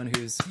for someone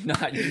who's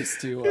not used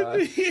to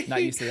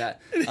that.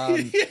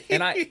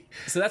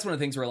 So that's one of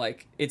the things where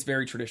like it's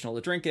very traditional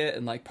to drink it,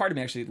 and like part of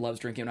me actually loves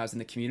drinking when I was in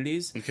the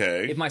communities.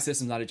 Okay. If my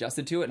system's not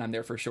adjusted to it and I'm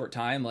there for a short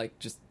time, like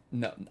just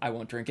no, I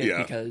won't drink it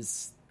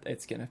because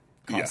it's gonna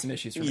cause some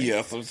issues for me.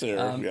 Yes, I'm sure.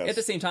 At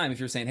the same time, if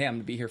you're saying, hey, I'm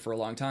gonna be here for a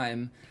long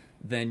time,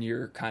 then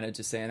you're kind of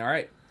just saying, all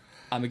right,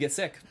 I'm gonna get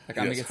sick. Like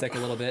I'm gonna get sick a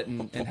little bit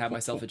and have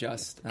myself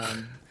adjust.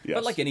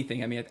 But like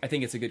anything, I mean, I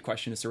think it's a good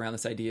question to surround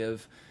this idea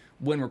of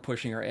when we're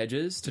pushing our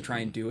edges to try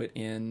and do it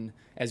in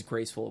as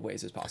graceful of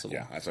ways as possible.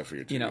 Yeah, that's what I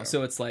figured too.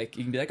 So it's like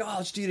you can be like, oh, I'll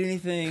just eat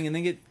anything and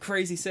then get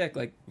crazy sick.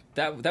 Like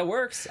that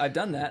works. I've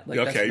done that. Like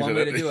that's one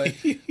way to do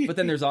it. But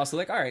then there's also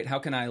like, all right, how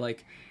can I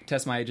like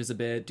test my edges a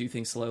bit, do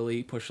things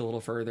slowly, push a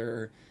little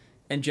further,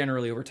 and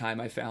generally over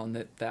time I found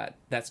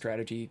that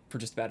strategy for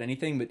just about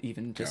anything, but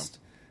even just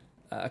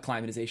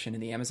acclimatization in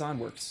the Amazon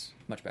works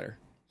much better.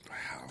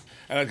 Wow.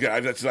 And I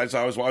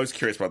was always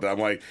curious about that. I'm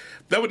like,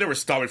 that would never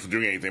stop me from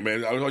doing anything,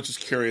 man. I was always just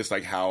curious,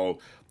 like how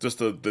just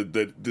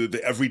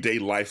the everyday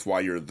life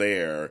while you're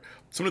there,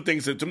 some of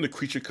the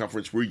creature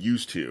comforts we're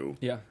used to.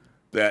 Yeah.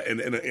 That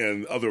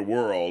in other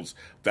worlds,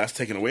 that's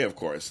taken away, of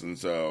course. And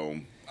so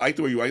I like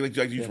the way I like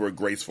to use the word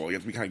graceful. You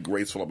have to be kind of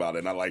graceful about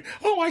it, not like,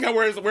 oh my God,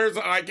 where's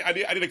I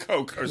need a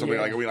Coke or something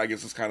like. I mean, I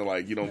guess it's kind of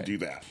like you don't do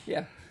that.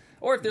 Yeah.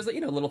 Or if there's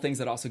little things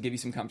that also give you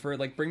some comfort,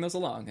 like bring those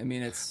along. I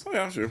mean, it's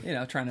sure.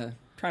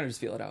 Trying to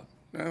just feel it out.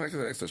 I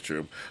guess that's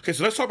true. Okay,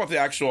 so let's talk about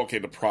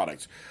the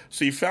product.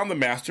 So you found the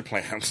master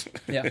plans.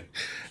 Yeah.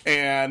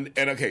 and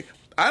okay,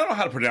 I don't know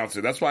how to pronounce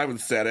it. That's why I haven't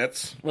said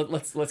it.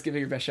 Let's give it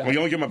your best shot. Well, you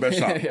only give my best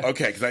shot. Yeah.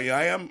 Okay, because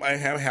I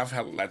have half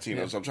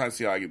Latino, so I'm trying to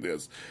see how I get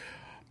this.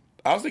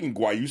 I was thinking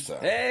guayusa.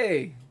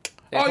 Hey.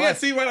 Yeah,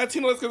 see, right,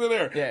 Latino, let's go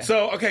there. Yeah.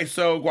 So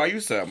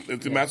guayusa,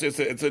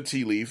 it's a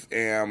tea leaf,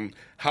 and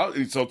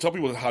so tell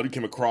people how you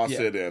came across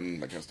it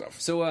and that kind of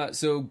stuff. So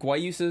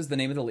guayusa is the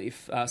name of the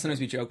leaf. Sometimes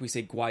we joke, we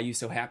say guayu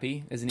so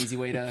happy is an easy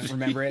way to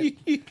remember it.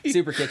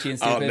 Super kitschy and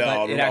stupid,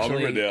 but it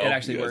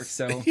actually works.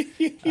 So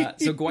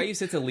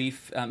guayusa, it's a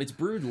leaf. It's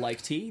brewed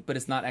like tea, but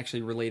it's not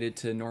actually related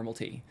to normal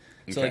tea.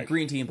 So like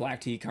green tea and black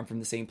tea come from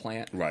the same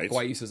plant. Right.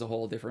 Guayusa is a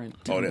whole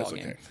different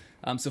ballgame.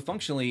 So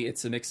functionally, it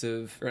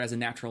has a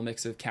natural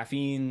mix of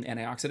caffeine and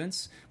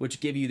antioxidants, which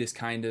give you this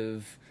kind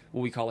of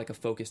what we call like a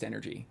focused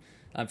energy.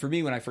 For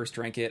me, when I first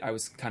drank it, I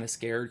was kind of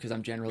scared because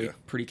I'm generally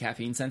pretty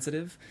caffeine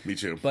sensitive. Me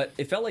too. But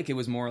it felt like it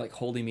was more like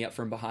holding me up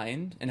from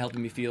behind and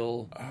helping me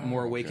feel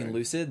more awake and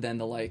lucid than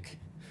the like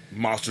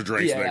monster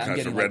drinks and that kind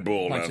of stuff, Red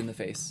Bull. Punch in the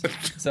face.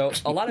 So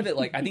a lot of it,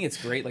 like I think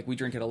it's great. Like we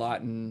drink it a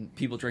lot, and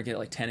people drink it at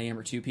like 10 a.m.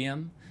 or 2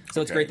 p.m.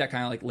 So it's great that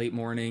kind of like late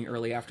morning,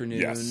 early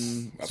afternoon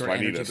sort of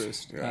energy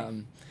boost. Yeah.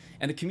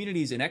 And the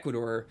communities in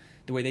Ecuador,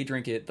 the way they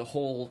drink it, the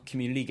whole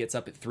community gets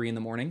up at 3 in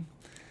the morning.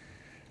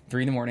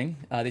 3 in the morning.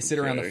 They sit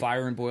around the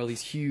fire and boil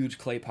these huge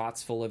clay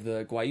pots full of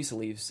the guayusa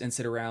leaves and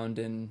sit around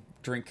and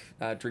drink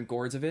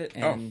gourds of it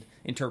and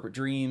interpret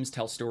dreams,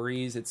 tell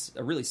stories. It's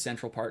a really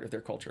central part of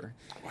their culture.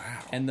 Wow.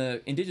 And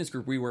the indigenous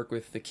group we work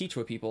with, the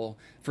Quechua people,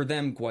 for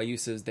them,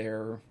 guayusa is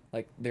their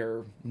main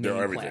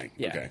everything. plant.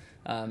 Yeah.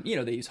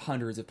 Okay. They use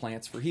hundreds of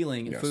plants for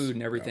healing and food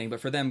and everything, but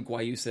for them,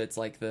 guayusa, it's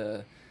like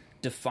the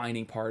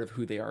defining part of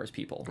who they are as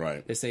people.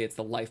 Right. They say it's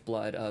the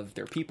lifeblood of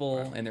their people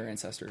and their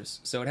ancestors.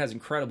 So it has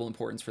incredible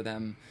importance for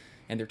them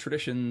and their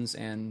traditions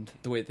and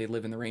the way that they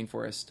live in the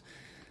rainforest.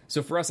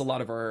 So for us, a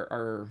lot of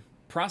our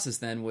process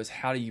then was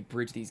how do you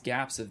bridge these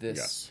gaps of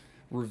this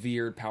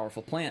revered,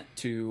 powerful plant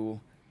to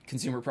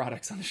consumer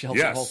products on the shelves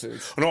of Whole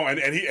Foods. No,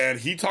 and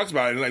he talks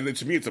about it, and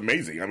to me, it's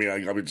amazing. I mean, I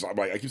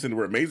keep saying the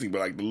word amazing, but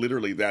like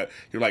literally that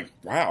you're like,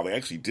 wow, they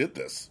actually did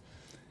this.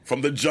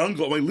 From the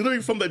jungle,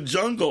 literally from the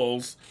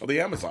jungles of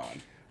the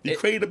Amazon, you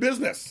created a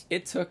business.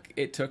 It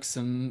took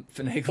some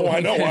finagling. Oh,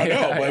 I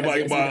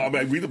know.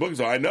 I read the book,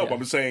 so I know. But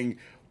I'm saying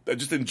that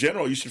just in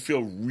general, you should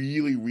feel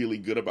really, really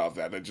good about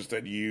that. That just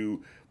that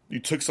you you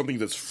took something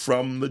that's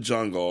from the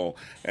jungle,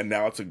 and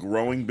now it's a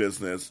growing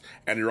business,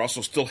 and you're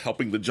also still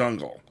helping the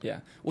jungle. Yeah.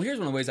 Well, here's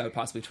one of the ways I would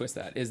possibly twist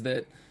that, is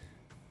that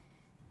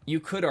you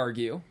could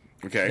argue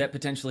that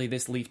potentially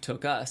this leaf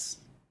took us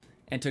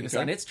and took us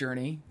on its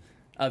journey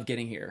of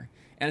getting here.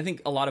 And I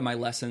think a lot of my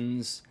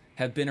lessons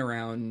have been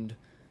around,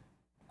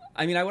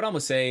 I mean, I would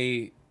almost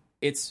say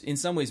it's in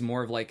some ways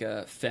more of like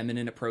a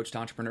feminine approach to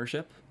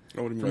entrepreneurship,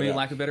 for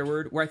lack of a better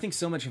word, where I think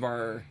so much of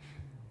our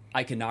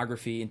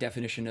iconography and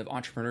definition of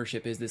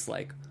entrepreneurship is this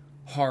like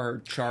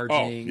hard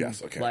charging,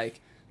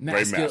 like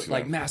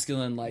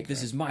masculine, like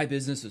this is my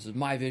business, this is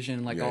my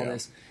vision, like all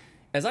this.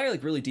 As I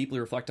like really deeply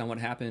reflect on what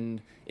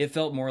happened, it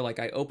felt more like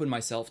I opened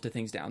myself to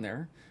things down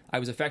there. I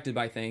was affected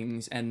by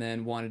things and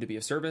then wanted to be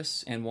of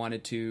service and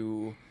wanted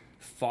to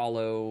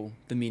follow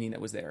the meaning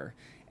that was there.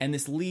 And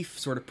this leaf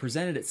sort of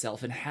presented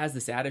itself and has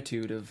this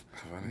attitude of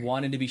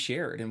wanting to be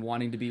shared and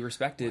wanting to be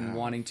respected and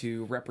wanting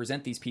to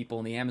represent these people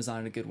in the Amazon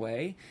in a good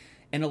way.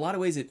 And in a lot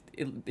of ways, it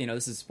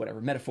this is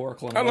whatever,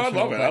 metaphorical and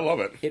emotional. I love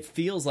it. It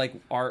feels like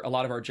a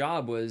lot of our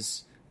job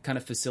was kind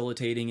of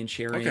facilitating and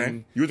sharing.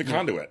 Okay, you were the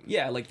conduit.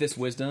 Yeah, like this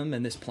wisdom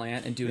and this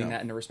plant and doing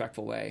that in a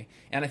respectful way.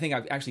 And I think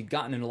I've actually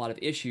gotten in a lot of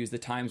issues, the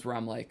times where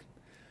I'm like,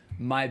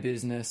 my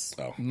business,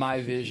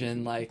 my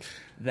vision, like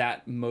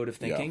that mode of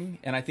thinking.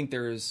 And I think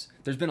there's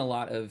been a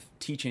lot of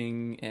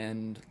teaching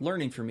and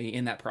learning for me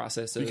in that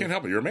process. Of you can't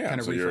help it. You're a man.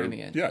 Kind of reframing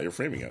it. Yeah, you're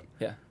framing it.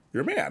 Yeah.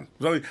 You're a man.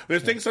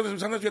 There's things.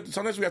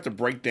 Sometimes we have to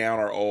break down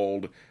our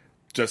old,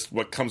 just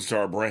what comes to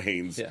our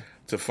brains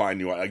to find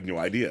new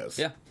ideas.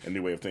 And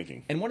new way of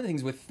thinking. And one of the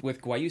things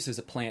with guayusa as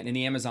a plant in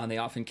the Amazon, they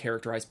often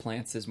characterize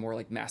plants as more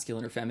like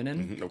masculine or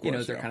feminine. Of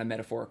course, their kind of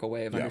metaphorical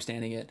way of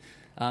understanding it.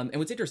 And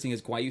what's interesting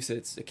is guayusa,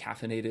 it's a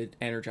caffeinated,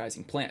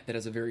 energizing plant that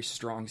has a very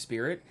strong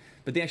spirit,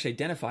 but they actually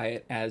identify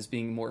it as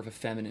being more of a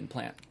feminine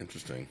plant.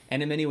 Interesting.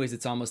 And in many ways,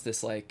 it's almost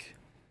this like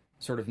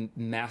sort of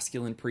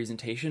masculine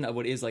presentation of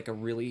what is like a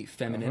really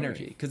feminine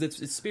energy, because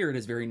its spirit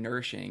is very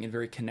nourishing and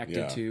very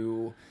connected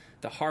to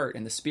the heart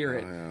and the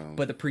spirit,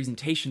 but the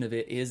presentation of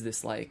it is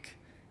this like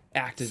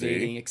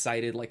activating,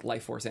 excited, like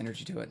life force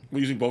energy to it. We're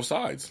using both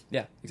sides.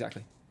 Yeah,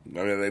 exactly.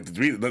 I mean,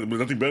 there's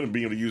nothing better than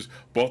being able to use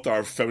both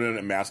our feminine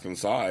and masculine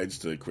sides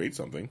to create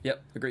something.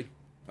 Yep, agreed.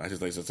 I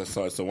just think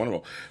that's so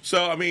wonderful.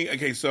 So, I mean,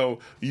 okay, so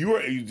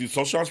you do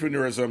social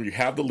entrepreneurism, you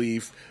have the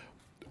leaf.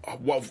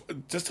 Well,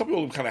 just tell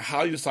people kind of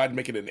how you decide to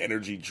make it an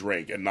energy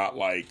drink and not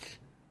like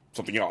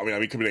something else. I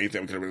mean, it could be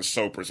anything. It could have been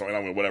soap or something.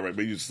 I mean, whatever.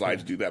 But you decide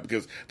to do that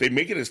because they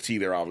make it as tea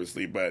there,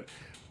 obviously, but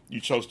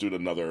you chose to do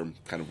it another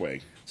kind of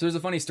way. So there's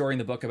a funny story in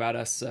the book about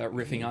us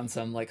riffing on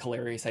some like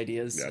hilarious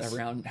ideas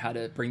around how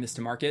to bring this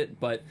to market.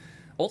 But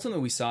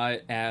ultimately, we saw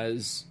it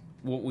as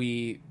what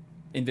we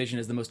envision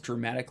as the most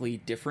dramatically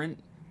different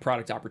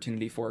product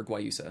opportunity for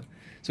guayusa.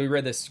 So we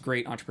read this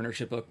great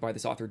entrepreneurship book by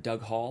this author,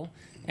 Doug Hall,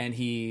 and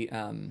he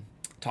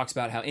talks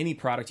about how any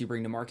product you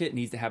bring to market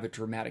needs to have a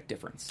dramatic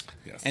difference.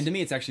 Yes. And to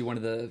me, it's actually one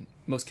of the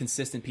most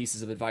consistent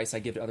pieces of advice I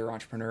give to other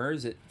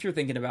entrepreneurs. If you're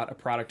thinking about a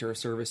product or a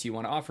service you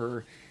want to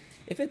offer,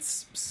 if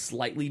it's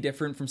slightly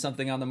different from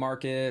something on the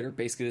market or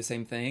basically the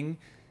same thing,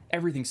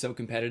 everything's so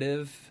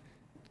competitive,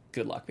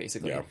 good luck,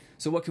 basically. Yeah.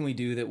 So what can we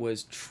do that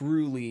was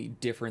truly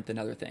different than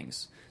other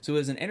things? So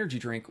as an energy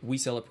drink, we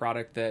sell a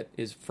product that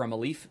is from a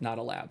leaf, not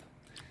a lab.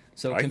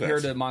 So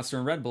compared to Monster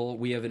and Red Bull,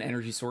 we have an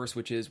energy source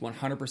which is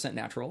 100%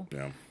 natural,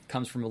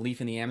 comes from a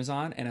leaf in the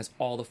Amazon, and has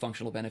all the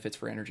functional benefits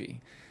for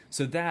energy.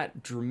 So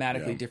that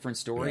dramatically different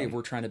story, if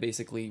we're trying to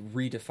basically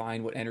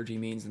redefine what energy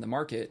means in the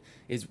market,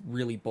 is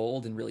really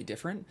bold and really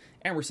different.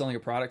 And we're selling a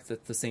product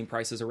that's the same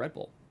price as a Red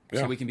Bull.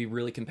 So we can be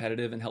really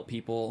competitive and help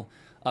people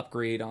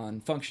upgrade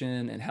on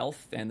function and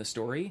health and the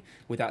story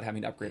without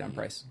having to upgrade on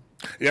price.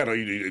 Yeah, no,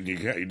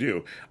 you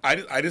do.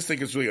 I just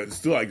think it's really,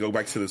 still I go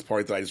back to this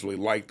part that I just really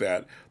like,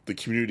 that the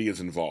community is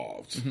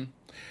involved. Mm-hmm.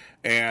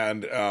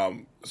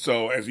 And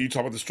so as you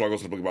talk about the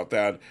struggles in the book about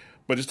that,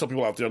 but just tell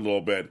people out there a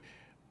little bit,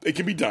 it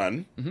can be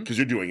done because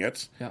you're doing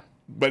it. Yeah.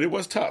 But it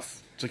was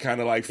tough to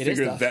kind of like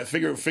figure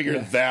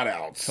that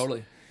out.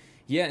 Totally.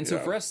 Yeah, and so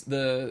for us,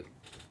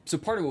 so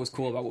part of what was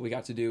cool about what we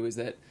got to do is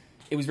that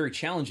it was very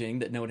challenging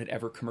that no one had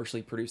ever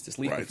commercially produced this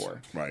leaf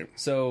before. Right.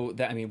 So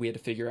that, I mean, we had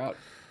to figure out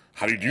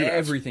how do you do that?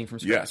 Everything from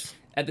scratch. Yes.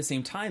 At the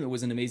same time, it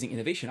was an amazing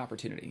innovation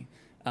opportunity.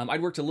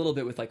 I'd worked a little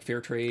bit with like fair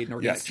trade and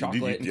organic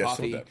chocolate and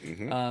coffee.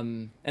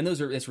 Mm-hmm. And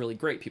it's really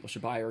great. People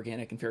should buy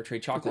organic and fair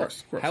trade chocolate.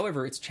 Of course.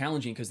 However, it's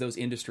challenging because those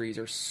industries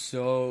are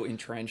so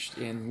entrenched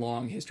in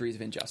long histories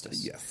of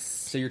injustice. Yes.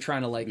 So you're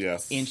trying to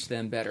inch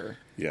them better.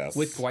 Yes.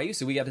 With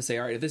guayusa, we got to say,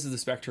 all right, if this is the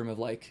spectrum of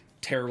like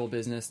terrible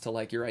business to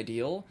like your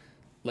ideal,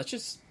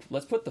 let's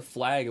put the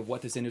flag of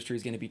what this industry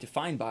is going to be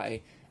defined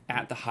by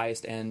at the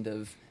highest end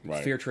of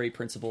fair trade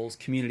principles,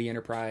 community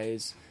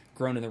enterprise,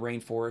 grown in the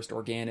rainforest,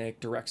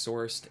 organic, direct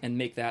sourced, and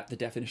make that the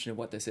definition of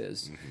what this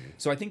is.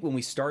 So I think when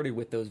we started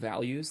with those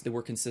values that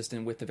were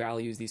consistent with the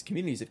values these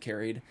communities have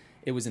carried,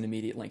 it was an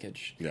immediate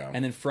linkage.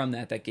 And then from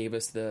that gave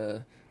us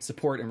the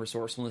support and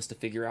resourcefulness to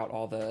figure out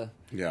all the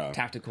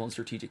tactical and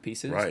strategic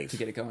pieces to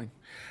get it going.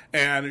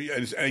 And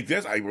I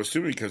guess I was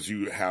assuming because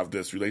you have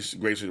this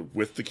relationship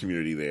with the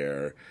community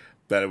there,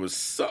 that it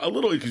was a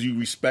little because you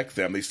respect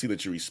them. They see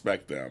that you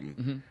respect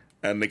them,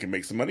 and they can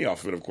make some money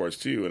off of it, of course,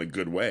 too, in a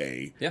good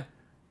way. Yeah.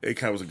 It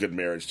kind of was a good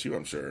marriage, too,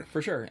 I'm sure.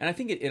 For sure. And I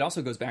think it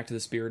also goes back to the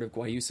spirit of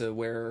Guayusa,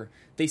 where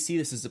they see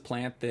this as a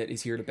plant that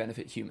is here to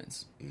benefit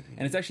humans.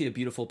 And it's actually a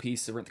beautiful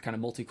piece of kind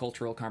of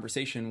multicultural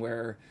conversation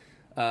where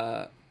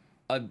a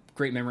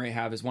great memory I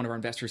have is one of our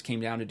investors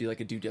came down to do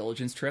like a due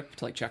diligence trip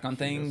to like check on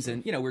things.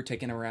 And, we were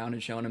taking around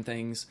and showing them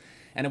things.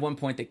 And at one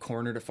point they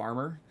cornered a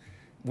farmer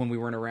when we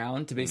weren't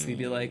around to basically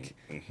be like,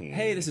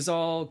 hey, this is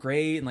all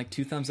great. And like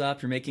 2 thumbs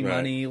up, you're making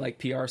money, like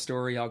PR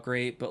story, all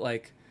great. But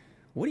like,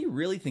 what do you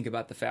really think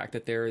about the fact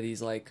that there are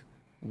these like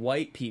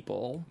white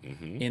people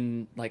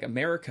in like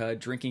America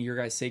drinking your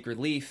guys' sacred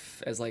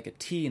leaf as like a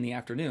tea in the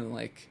afternoon?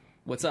 Like,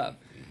 what's up?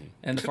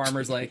 And the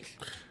farmer's like,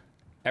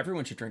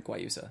 everyone should drink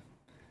Guayusa.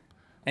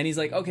 And he's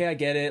like, okay, I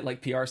get it.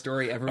 Like PR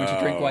story, everyone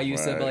should drink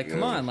Guayusa, but like,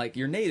 come on, like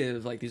you're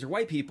native, like these are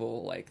white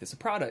people, like this is a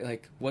product,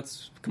 like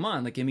come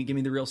on, like give me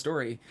the real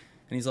story.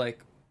 And he's like,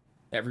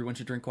 everyone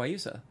should drink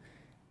Guayusa.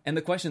 And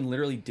the question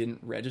literally didn't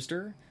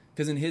register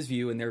because in his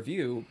view, in their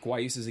view,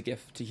 Guayusa is a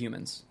gift to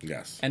humans.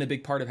 Yes. And a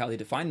big part of how they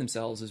define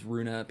themselves as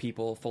Runa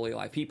people, fully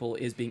alive people,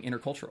 is being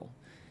intercultural.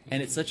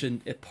 And it's such a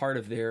part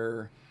of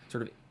their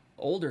sort of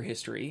older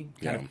history,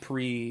 kind of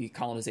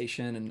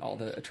pre-colonization and all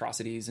the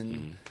atrocities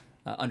and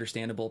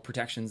understandable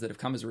protections that have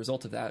come as a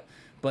result of that.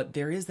 But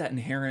there is that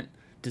inherent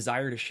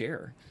desire to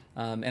share.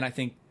 And I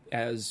think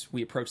as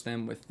we approach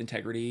them with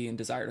integrity and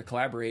desire to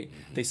collaborate,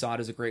 they saw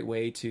it as a great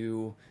way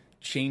to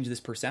change this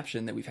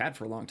perception that we've had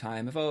for a long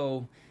time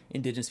of,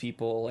 indigenous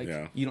people, like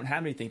you don't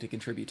have anything to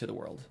contribute to the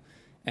world.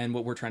 And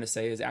what we're trying to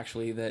say is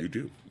actually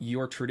that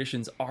your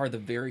traditions are the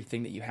very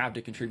thing that you have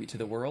to contribute to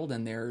the world.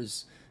 And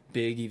there's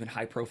big, even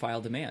high profile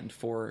demand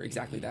for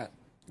exactly that.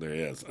 There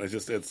is.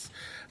 Because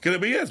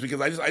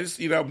I just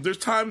there's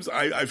times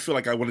I feel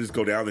like I want to just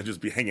go down and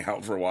just be hanging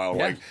out for a while,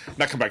 like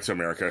not come back to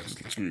America.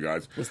 Screw you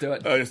guys. Let's do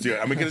it. Let's do it.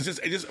 I mean, because it's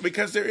just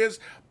because there is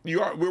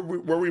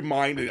we're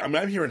reminded. I mean,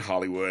 I'm here in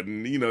Hollywood,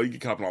 and you can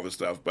come up and all this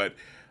stuff, but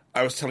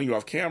I was telling you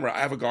off camera, I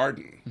have a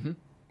garden.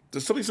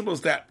 There's something simple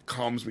as that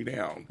calms me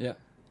down. Yeah.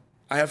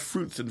 I have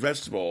fruits and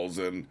vegetables,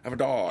 and I have a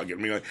dog. I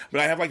mean, but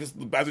I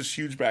have this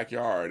huge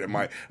backyard, and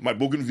my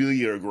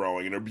bougainvillea are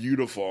growing, and they're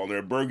beautiful, and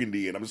they're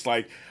burgundy, and I'm just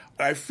like,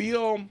 I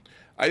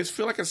just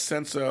feel like a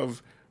sense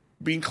of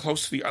being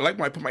close to I like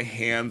when I put my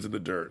hands in the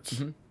dirt.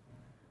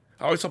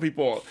 I always tell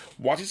people,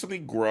 watching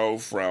something grow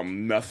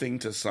from nothing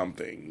to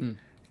something,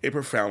 it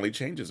profoundly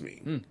changes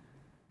me.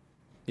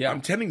 Yeah.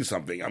 I'm tending to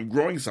something. I'm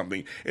growing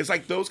something. It's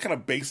like those kind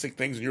of basic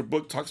things, and your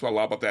book talks about a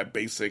lot about that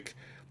basic,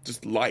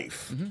 just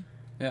life.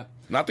 Yeah.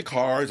 Not the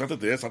cars, not the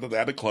this, not the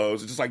that, the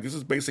clothes. It's just like, this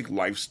is basic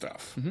life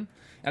stuff. And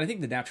I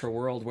think the natural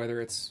world, whether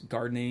it's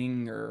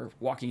gardening or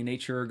walking in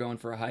nature or going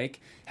for a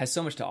hike, has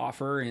so much to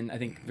offer in, I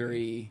think,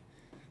 very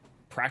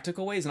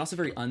practical ways and also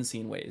very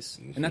unseen ways.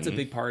 And that's a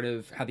big part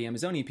of how the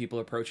Amazonian people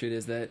approach it,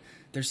 is that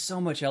there's so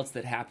much else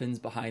that happens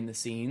behind the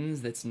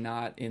scenes that's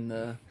not in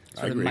the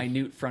sort of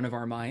minute front of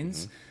our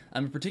minds.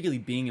 Particularly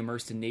being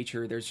immersed in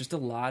nature, there's just a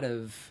lot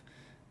of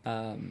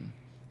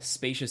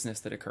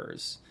spaciousness that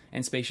occurs.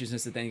 And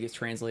spaciousness that then gets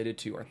translated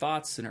to our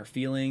thoughts and our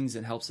feelings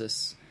and helps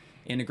us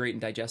integrate and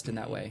digest in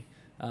that way.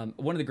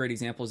 One of the great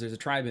examples, there's a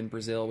tribe in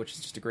Brazil, which is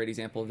just a great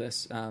example of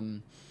this.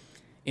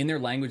 In their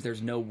language,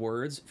 there's no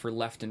words for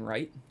left and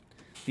right.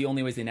 The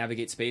only ways they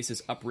navigate space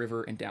is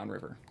upriver and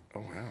downriver. Oh,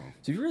 wow.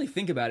 So if you really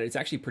think about it, it's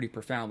actually pretty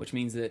profound, which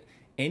means that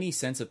any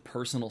sense of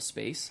personal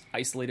space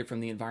isolated from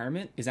the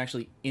environment is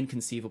actually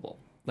inconceivable.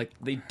 Like,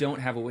 they don't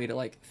have a way to,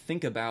 like,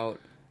 think about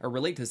or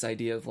relate to this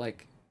idea of,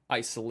 like,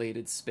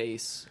 isolated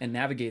space and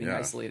navigating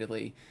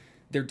isolatedly.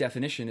 Their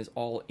definition is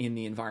all in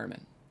the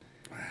environment.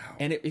 Wow.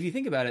 And if you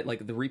think about it,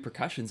 like, the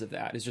repercussions of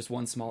that is just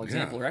one small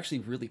example are actually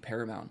really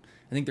paramount.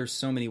 I think there's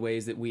so many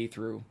ways that we,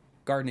 through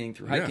gardening,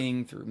 through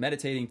hiking, through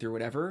meditating, through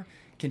whatever,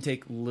 can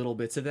take little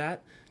bits of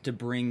that to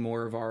bring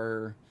more of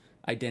our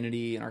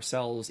identity and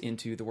ourselves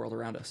into the world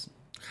around us.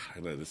 I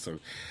love this. So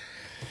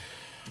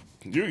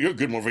you're a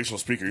good motivational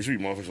speaker. You should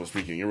be motivational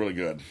speaking. You're really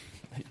good.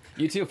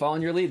 You too,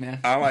 following your lead, man.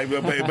 I like,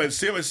 but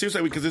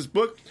seriously, because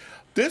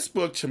this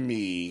book to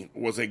me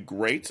was a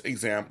great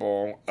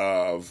example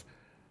of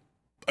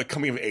a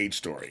coming of age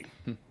story.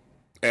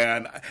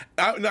 And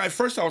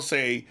first I'll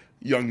say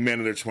young men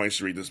in their 20s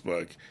should read this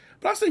book,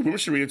 but I'll say women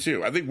should read it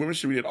too. I think women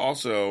should read it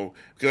also,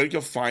 because I think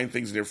you'll find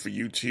things in there for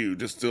you too,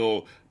 just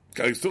still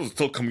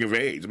coming of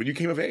age. I mean, you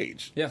came of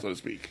age, so to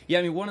speak. Yeah,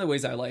 I mean, one of the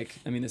ways I like,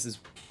 I mean, this is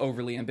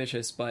overly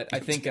ambitious, but I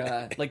think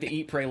like the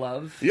Eat, Pray,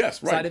 Love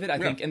side of it, I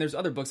think, and there's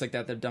other books like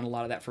that have done a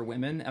lot of that for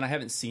women, and I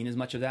haven't seen as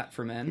much of that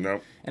for men.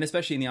 No. And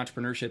especially in the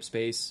entrepreneurship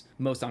space,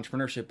 most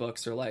entrepreneurship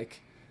books are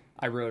like,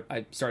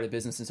 I started a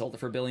business and sold it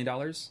for $1 billion,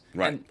 right.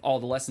 and all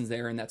the lessons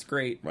there, and that's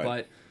great. Right.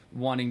 But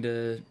wanting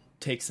to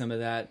take some of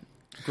that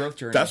growth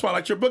journey. That's why I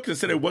liked your book. It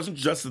said it wasn't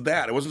just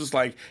that. It wasn't just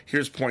like,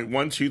 here's point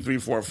 1, 2, 3,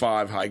 4,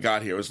 5, how I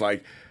got here. It was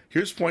like,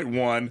 here's point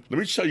 1. Let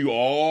me show you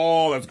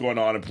all that's going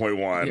on in point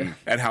 1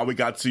 and how we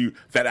got to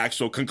that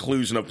actual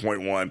conclusion of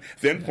point 1.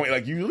 Then point,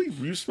 like,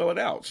 you spell it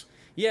out.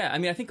 Yeah, I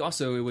mean, I think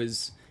also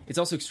it's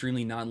also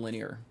extremely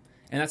nonlinear.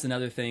 And that's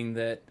another thing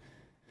that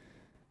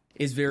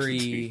is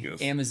very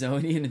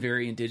Amazonian and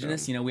very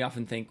indigenous. You know, we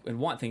often think and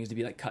want things to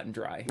be like cut and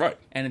dry. Right.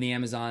 And in the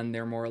Amazon,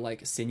 they're more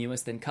like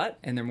sinuous than cut,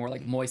 and they're more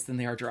like moist than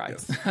they are dry.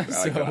 Yes.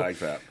 I like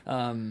that.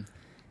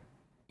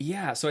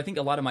 Yeah, so I think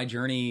a lot of my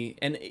journey,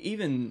 and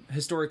even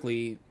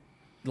historically,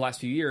 the last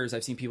few years,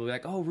 I've seen people be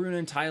like, oh, Runa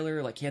and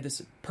Tyler, like, he had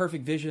this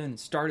perfect vision,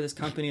 started this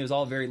company, it was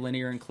all very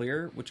linear and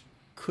clear, which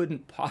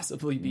couldn't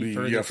possibly be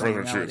further from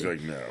reality.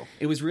 Like, no.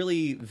 It was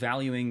really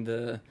valuing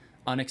the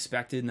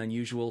unexpected and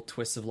unusual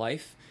twists of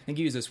life. I think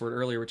you used this word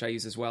earlier, which I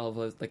use as well,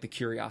 of like the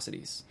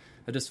curiosities.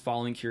 Of just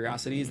following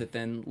curiosities that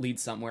then lead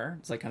somewhere.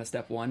 It's like kind of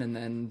step 1, and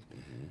then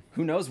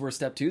who knows where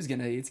step 2 is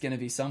gonna. It's gonna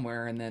be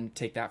somewhere, and then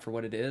take that for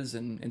what it is,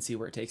 and see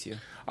where it takes you.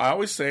 I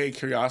always say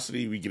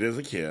curiosity we get as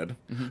a kid.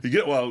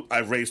 Well,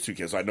 I've raised 2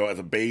 kids, so I know as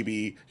a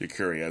baby you're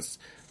curious.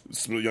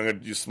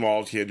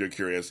 Small kid, you're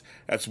curious.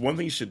 That's one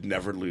thing you should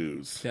never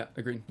lose. Yeah,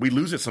 agreed. We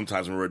lose it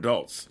sometimes when we're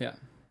adults. Yeah,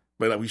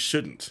 but like, we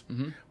shouldn't.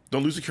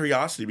 Don't lose the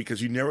curiosity,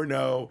 because you never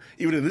know.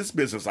 Even in this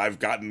business,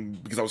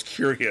 because I was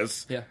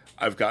curious,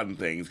 I've gotten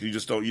things. You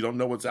don't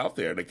know what's out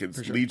there that could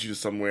lead you to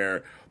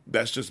somewhere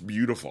that's just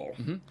beautiful.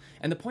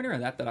 And the point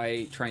around that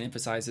I try and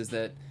emphasize is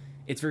that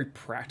it's very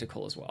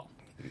practical as well.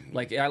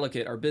 Like, I look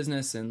at our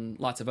business and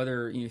lots of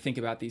other, you think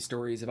about these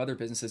stories of other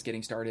businesses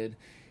getting started.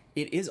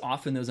 It is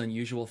often those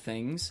unusual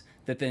things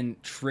that then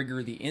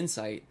trigger the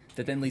insight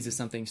that then leads to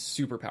something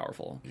super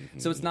powerful.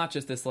 So it's not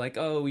just this like,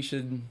 oh, we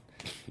should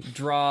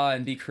draw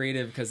and be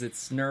creative because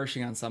it's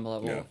nourishing on some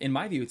level. Yeah. In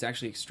my view, it's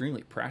actually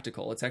extremely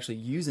practical. It's actually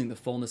using the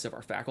fullness of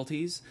our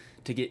faculties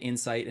to get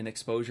insight and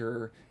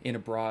exposure in a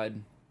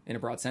broad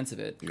sense of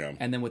it. Yeah.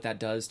 And then what that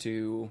does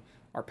to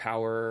our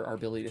power, our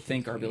ability to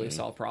think, our ability to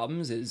solve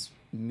problems is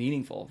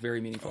meaningful,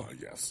 very meaningful. Oh,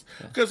 yes.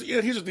 Because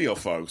here's the deal,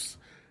 folks.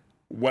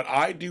 What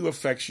I do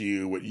affects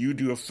you. What you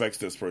do affects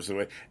this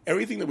person.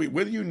 Everything that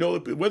whether you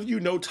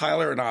know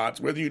Tyler or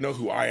not, whether you know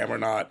who I am or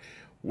not,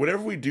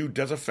 whatever we do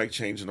does affect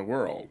change in the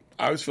world.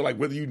 I always feel like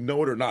whether you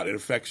know it or not, it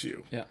affects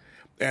you. Yeah.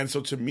 And so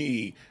to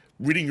me,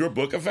 reading your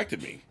book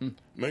affected me.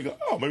 Maybe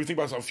think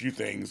about a few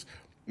things.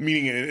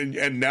 Meaning,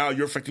 and now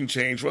you're affecting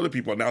change for other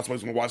people. Now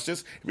somebody's going to watch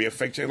this. It may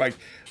affect change. Like,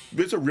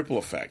 there's a ripple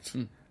effect.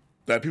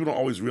 That people don't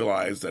always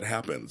realize that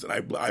happens. And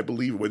I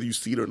believe whether you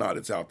see it or not,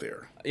 it's out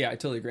there. Yeah, I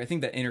totally agree. I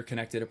think that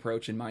interconnected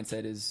approach and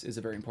mindset is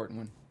a very important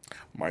one.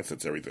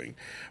 Mindset's everything.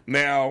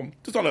 Now,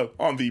 just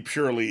on the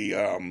purely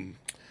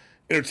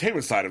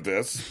entertainment side of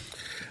this,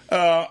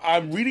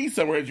 I'm reading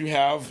somewhere that you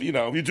have,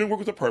 you're doing work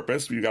with a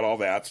purpose. You got all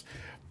that.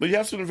 But you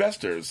have some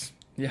investors.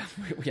 Yeah.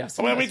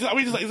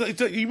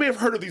 You may have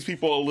heard of these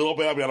people a little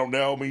bit. I don't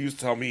know. You used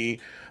to tell me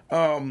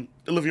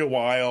Olivia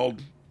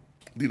Wilde,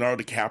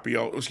 Leonardo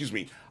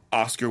DiCaprio,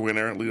 Oscar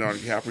winner Leonardo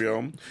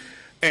DiCaprio,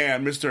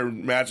 and Mr.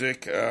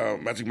 Magic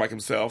Mike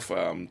himself,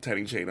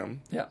 Channing Tatum.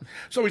 Yeah.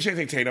 So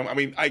Channing Tatum.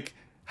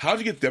 How'd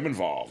you get them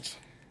involved?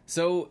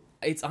 So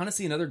it's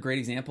honestly another great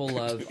example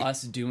of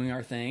us doing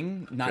our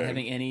thing, not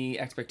having any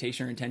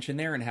expectation or intention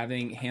there, and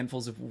having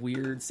handfuls of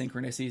weird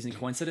synchronicities and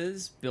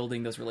coincidences,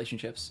 building those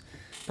relationships.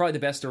 Probably the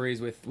best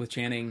stories with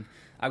Channing.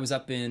 I was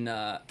up in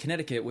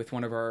Connecticut with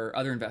one of our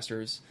other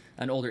investors,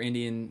 an older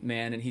Indian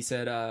man, and he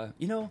said, a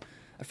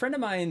friend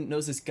of mine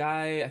knows this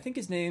guy. I think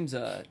his name's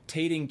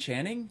Tating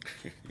Channing.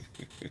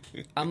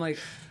 I'm like,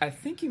 I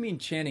think you mean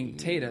Channing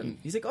Tatum.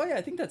 He's like, oh yeah,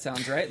 I think that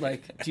sounds right.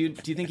 Like, do you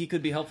think he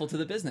could be helpful to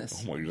the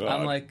business? Oh my God.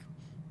 I'm like,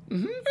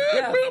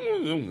 yeah,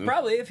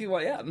 probably if you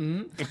want. Yeah.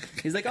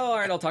 He's like, oh, all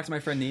right, I'll talk to my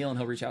friend Neil and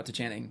he'll reach out to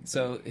Channing.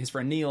 So his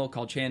friend Neil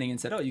called Channing and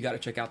said, oh, you got to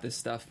check out this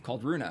stuff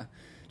called Runa.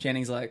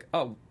 Channing's like,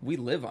 oh, we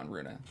live on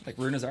Runa. Like,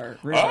 Runa's our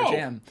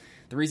jam.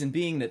 The reason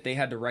being that they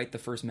had to write the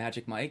first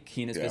Magic Mike,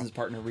 he and his business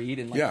partner Reed,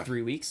 in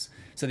 3 weeks.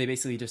 So they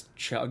basically just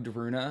chugged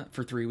Runa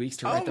for 3 weeks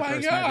to write the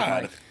first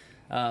Magic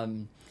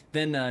Mike.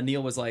 Then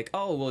Neil was like,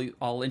 oh, well,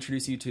 I'll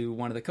introduce you to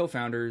one of the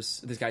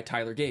co-founders, this guy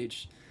Tyler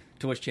Gage.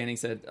 To which Channing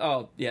said,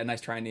 oh, yeah,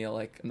 nice try, Neil.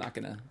 Like, I'm not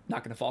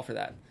gonna fall for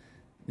that.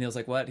 Neil's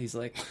like, what? He's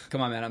like,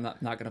 come on, man, I'm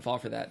not gonna fall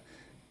for that.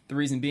 The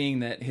reason being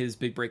that his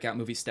big breakout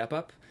movie Step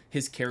Up,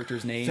 his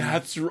character's name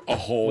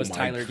was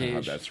Tyler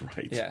Gage. That's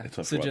right. Yeah. I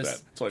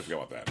totally forgot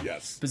about that.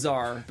 Yes.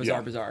 Bizarre.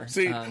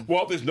 See,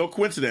 well, there's no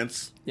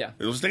coincidence. Yeah.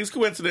 There's things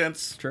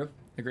coincidence. True.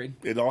 Agreed.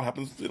 It all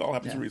happens for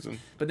a reason.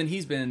 But then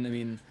he's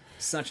been,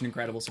 such an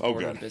incredible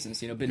supporter of the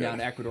business. Been down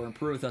to Ecuador and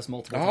Peru with us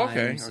multiple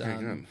times. Okay,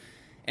 good.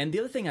 And the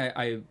other thing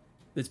I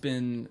that's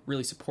been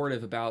really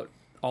supportive about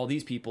all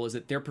these people is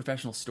that they're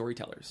professional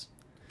storytellers.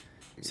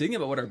 So thinking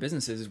about what our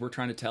business is we're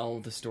trying to tell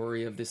the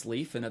story of this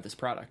leaf and of this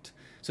product.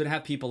 So to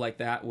have people like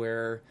that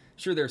where,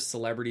 sure, they're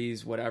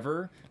celebrities,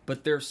 whatever,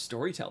 but they're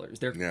storytellers.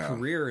 Their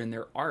career and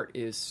their art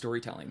is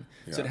storytelling.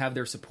 Yeah. So to have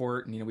their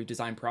support, and we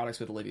designed products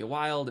with Olivia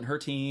Wilde and her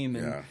team,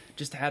 and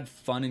just had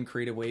fun and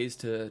creative ways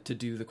to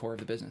do the core of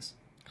the business.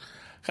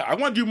 I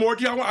want to do more.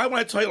 I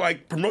want to tell you,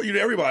 promote you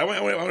to everybody. I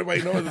want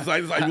everybody to know this.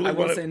 I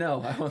won't say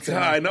no. I won't say no.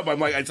 I know, but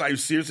I'm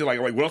seriously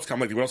what else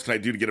can I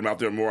do to get them out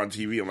there more on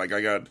TV?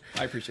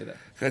 I appreciate that.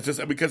 That's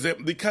just because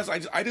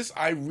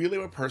I really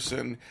am a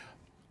person.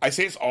 I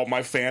say it's all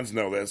my fans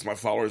know this, my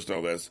followers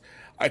know this.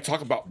 I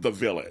talk about the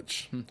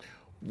village.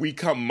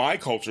 My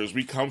cultures,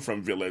 we come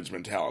from village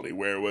mentality,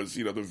 where it was,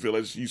 the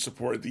village, you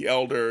supported the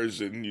elders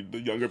and the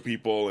younger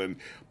people, and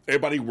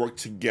everybody worked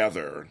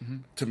together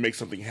to make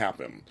something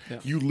happen. Yeah.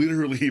 You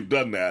literally have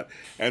done that.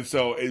 And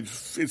so it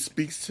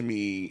speaks to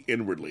me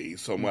inwardly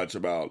so much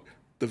about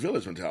the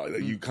village mentality,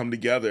 that you come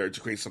together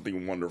to create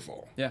something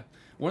wonderful. Yeah.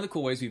 One of the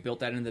cool ways we've built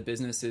that into the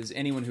business is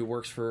anyone who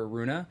works for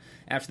Runa,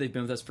 after they've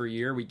been with us for a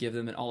year, we give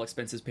them an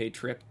all-expenses-paid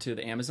trip to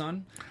the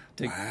Amazon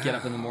to get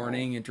up in the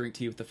morning and drink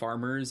tea with the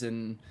farmers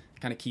and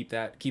kind of keep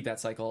that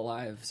cycle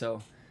alive.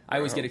 So I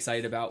always get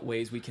excited about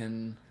ways we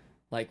can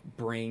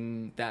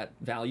bring that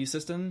value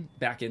system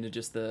back into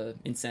just the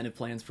incentive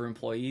plans for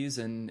employees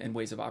and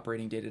ways of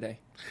operating day to day.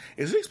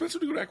 Is it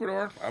expensive to go to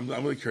Ecuador? I'm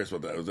really curious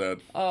about that. Is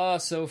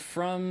that so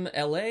from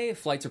LA,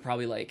 flights are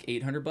probably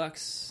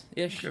 $800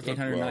 ish,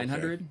 800,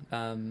 900.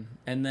 Okay.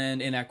 And then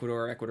in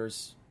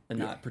Ecuador's a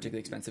not particularly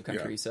expensive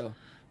country, so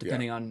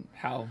depending on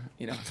how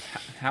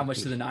how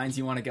much to the nines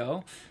you want to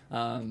go.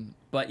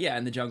 But yeah,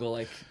 in the jungle,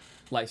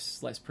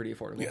 life's pretty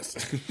affordable.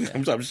 Yes, yeah.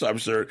 I'm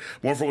sure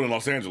more affordable than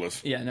Los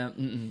Angeles. Yeah, no,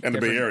 and the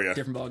Bay Area,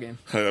 different ballgame.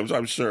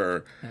 I'm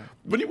sure. Yeah.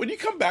 When you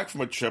come back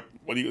from a trip,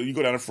 when you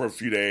go down for a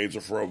few days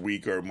or for a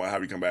week or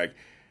have you come back,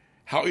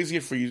 how easy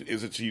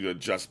is it for you to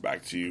adjust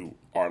back to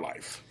our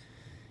life?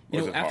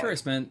 After I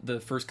spent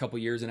the first couple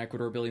years in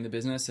Ecuador building the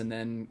business and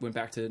then went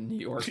back to New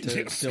York to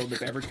build the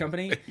beverage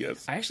company,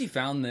 I actually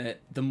found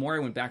that the more I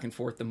went back and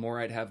forth, the more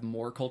I'd have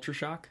more culture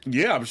shock.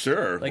 Yeah, I'm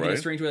sure. In a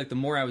strange way, the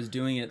more I was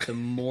doing it, the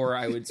more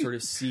I would sort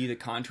of see the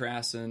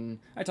contrasts. And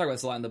I talk about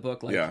this a lot in the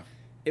book.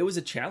 It was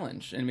a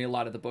challenge. And a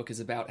lot of the book is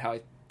about how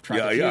I tried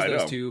to fuse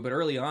those two. But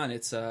early on,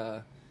 it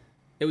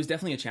was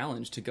definitely a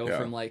challenge to go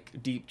from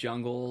deep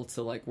jungle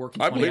to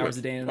working 20 hours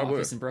a day in an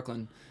office in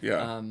Brooklyn.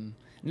 Yeah.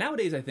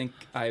 Nowadays, I think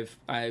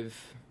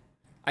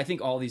I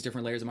think all these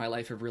different layers of my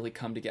life have really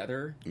come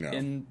together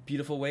in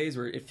beautiful ways,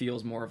 where it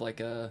feels more of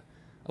a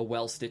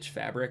well-stitched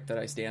fabric that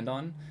I stand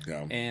on.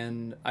 Yeah.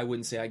 And I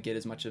wouldn't say I get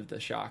as much of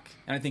the shock.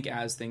 And I think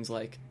as things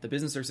like the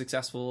business are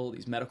successful,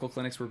 these medical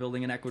clinics we're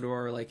building in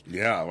Ecuador,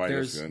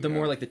 there's the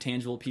more the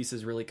tangible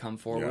pieces really come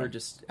forward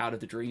just out of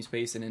the dream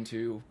space and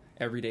into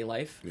everyday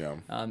life. Yeah.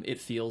 It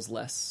feels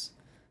less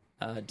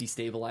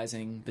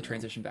destabilizing the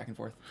transition back and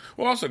forth.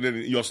 Well, also,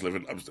 you also live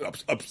in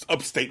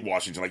upstate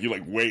Washington,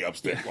 you're way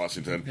upstate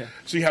Washington. Yeah.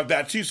 So you have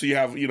that too. So you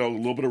have a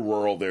little bit of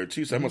rural there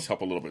too. So that must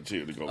help a little bit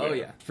too to go there. Oh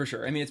yeah, for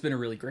sure. It's been a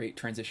really great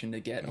transition to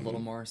get a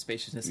little more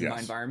spaciousness in my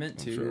environment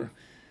to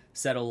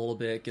settle a little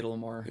bit, get a little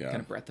more kind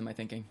of breadth in my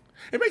thinking.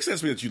 It makes sense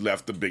to me that you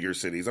left the bigger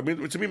cities. To me,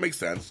 it makes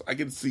sense. I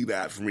can see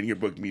that from reading your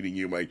book, meeting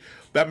you.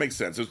 That makes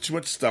sense. There's too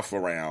much stuff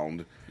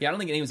around. Yeah, I don't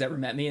think anyone's ever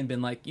met me and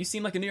been you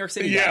seem like a New York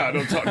City guy.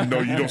 Yeah, no,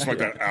 you don't seem like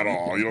that at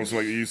all.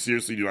 You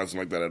seriously do not seem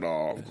like that at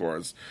all, of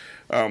course.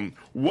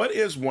 What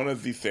is one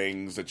of the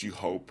things that you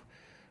hope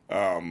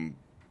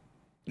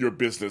your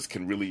business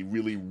can really,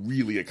 really,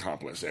 really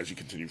accomplish as you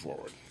continue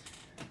forward?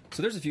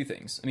 So there's a few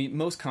things.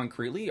 Most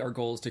concretely, our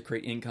goal is to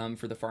create income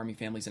for the farming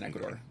families in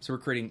Ecuador. Okay. So we're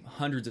creating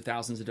hundreds of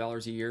thousands of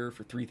dollars a year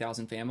for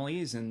 3,000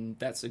 families, and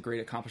that's a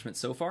great accomplishment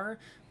so far.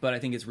 But I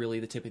think it's really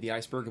the tip of the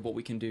iceberg of what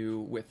we can do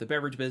with the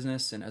beverage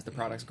business and as the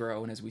products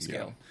grow and as we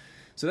scale. Yeah.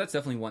 So that's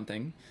definitely one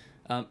thing.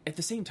 At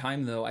the same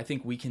time, though, I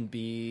think we can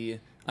be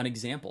an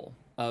example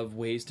of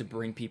ways to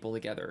bring people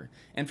together.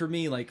 And for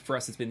me, for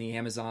us, it's been the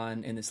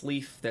Amazon and this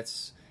leaf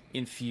that's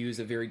infuse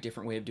a very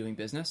different way of doing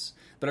business.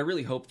 But I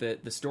really hope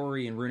that the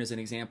story in Runa is an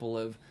example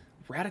of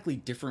radically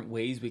different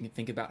ways we can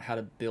think about how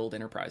to build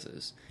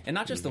enterprises. And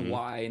not just the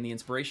why and the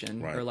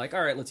inspiration, or all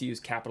right, let's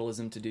use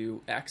capitalism to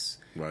do X.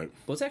 Right.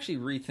 But let's actually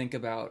rethink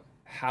about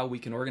how we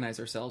can organize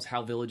ourselves,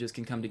 how villages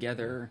can come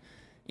together,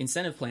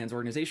 incentive plans,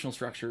 organizational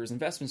structures,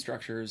 investment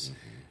structures.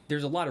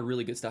 There's a lot of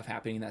really good stuff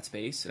happening in that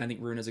space, and I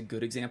think Runa is a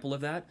good example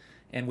of that,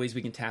 and ways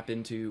we can tap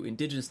into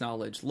indigenous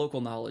knowledge,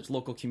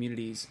 local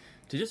communities,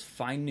 to just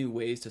find new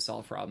ways to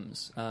solve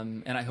problems.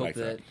 And I hope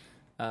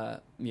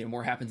that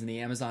more happens in the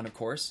Amazon, of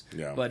course.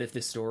 Yeah. But if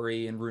this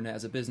story and Runa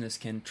as a business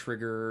can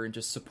trigger and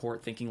just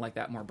support thinking like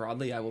that more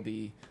broadly, I will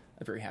be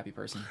a very happy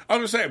person. I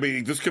was going to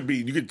say, this could be,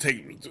 you could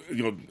take,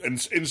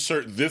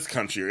 insert this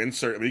country,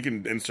 or you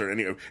can insert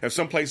any, if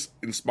someplace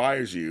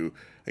inspires you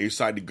and you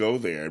decide to go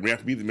there, it may have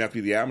to be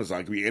the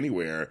Amazon, it could be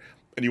anywhere,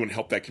 and you want to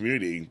help that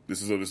community,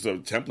 this is a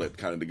template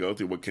kind of to go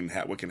through what can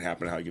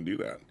happen, how you can do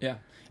that. Yeah.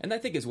 And I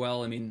think as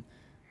well,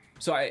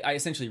 So I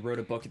essentially wrote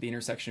a book at the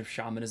intersection of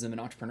shamanism and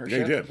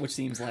entrepreneurship, which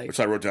seems like which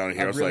I wrote down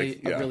here. A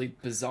really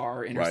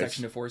bizarre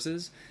intersection of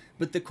forces.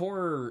 But the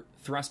core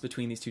thrust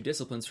between these two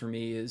disciplines for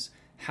me is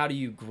how do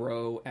you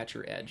grow at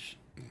your edge?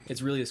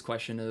 It's really this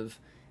question of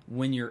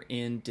when you're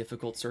in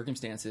difficult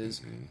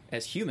circumstances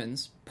as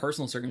humans,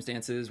 personal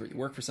circumstances where you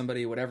work for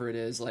somebody, whatever it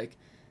is, like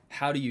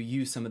how do you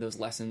use some of those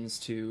lessons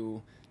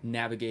to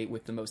navigate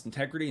with the most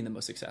integrity and the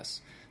most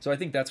success? So I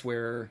think that's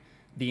where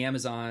the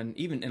Amazon,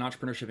 even in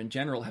entrepreneurship in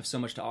general, have so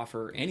much to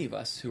offer any of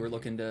us who are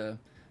looking to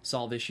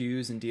solve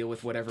issues and deal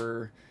with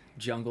whatever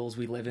jungles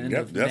we live in,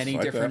 of many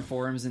different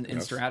forms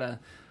and strata.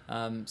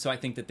 So I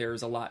think that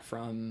there's a lot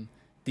from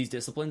these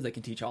disciplines that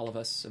can teach all of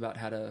us about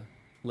how to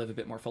live a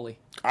bit more fully.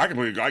 I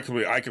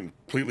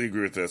completely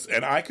agree with this,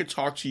 and I could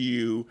talk to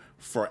you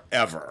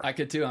forever. I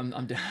could too.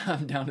 I'm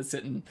down to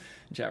sit and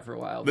chat for a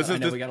while. But I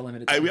know we got a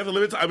limited time. We have a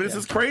limited time. I mean, this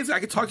is crazy. I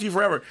could talk to you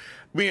forever.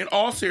 I mean, in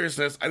all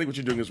seriousness, I think what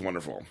you're doing is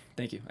wonderful.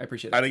 Thank you. I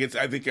appreciate it.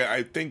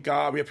 I think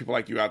God, we have people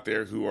like you out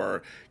there who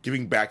are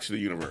giving back to the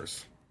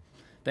universe.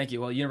 Thank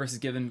you. Well, the universe has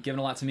given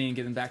a lot to me, and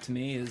giving back to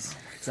me is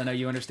I know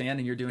you understand,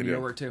 and you're doing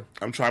your work too.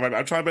 I'm trying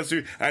my best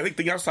to. I think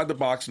thinking outside the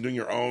box and doing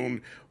your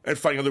own and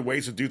finding other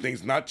ways to do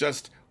things, not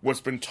just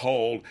what's been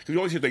told. Because you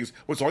always hear things,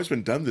 well, it's always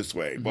been done this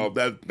way. Well,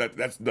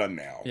 that's done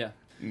now. Yeah.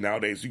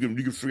 Nowadays, you can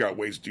figure out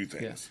ways to do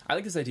things. Yeah. I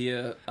like this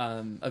idea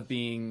of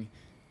being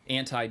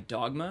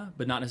anti-dogma,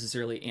 but not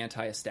necessarily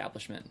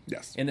anti-establishment.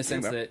 Yes. In the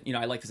sense that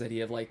I like this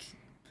idea of like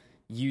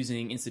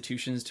using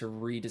institutions to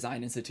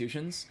redesign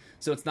institutions.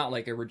 So it's not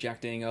like a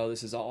rejecting,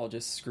 this is all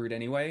just screwed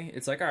anyway.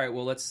 It's like, all right,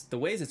 well, the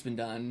ways it's been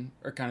done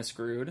are kind of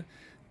screwed,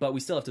 but we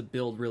still have to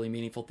build really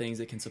meaningful things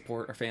that can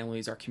support our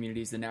families, our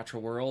communities, the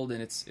natural world,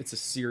 and it's a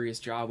serious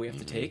job we have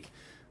to take.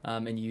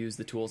 And use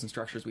the tools and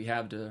structures we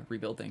have to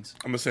rebuild things.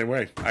 I'm the same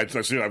way. I'm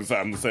the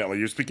same. Like,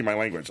 you're speaking my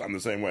language. I'm the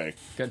same way.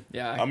 Good.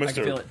 Yeah, I can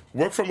feel it.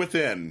 Work from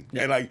within,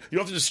 and like you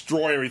don't have to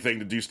destroy everything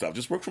to do stuff.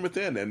 Just work from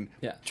within and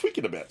tweak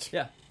it a bit.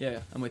 Yeah.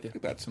 I'm with you.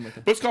 But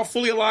it's called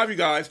Fully Alive, you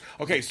guys.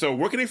 Okay, so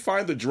where can they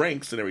find the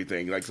drinks and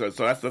everything? Like, so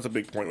that's a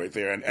big point right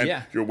there,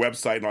 and your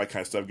website and all that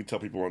kind of stuff. You can tell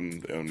people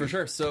for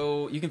sure.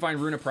 So you can find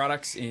Runa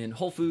products in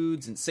Whole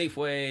Foods and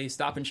Safeway,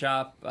 Stop and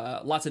Shop,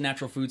 lots of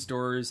natural food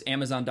stores.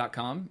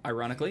 Amazon.com,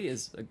 ironically,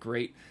 is a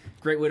great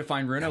way to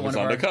find Runa.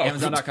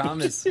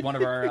 Amazon.com is one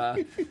of our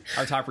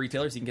top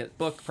retailers. You can get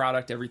book,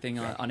 product, everything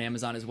on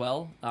Amazon as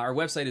well. Our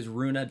website is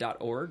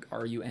runa.org,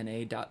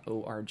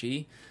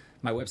 RUNA.org.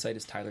 My website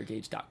is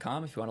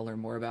tylergage.com if you want to learn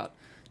more about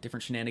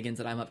different shenanigans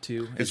that I'm up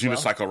to. It's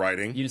unicycle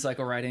riding.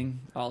 Unicycle riding,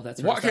 all that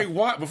sort of stuff.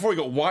 Okay, before we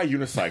go, why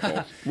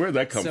unicycle? Where did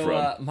that come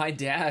from? My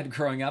dad,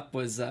 growing up,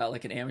 was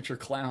like an amateur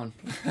clown.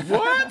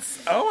 What?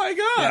 Oh my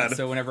god! Yeah,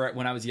 so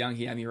when I was young,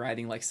 he had me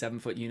riding like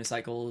 7-foot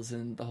unicycles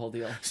and the whole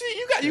deal.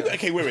 See,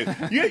 okay, wait a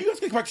minute. You have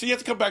to come back. So you have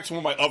to come back to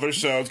one of my other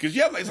shows because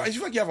I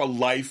feel like you have a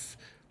life.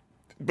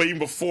 But even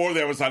before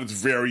that, it's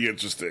very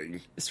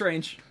interesting.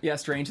 Strange. Yeah,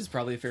 strange is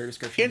probably a fair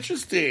description.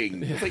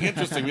 Interesting. It's like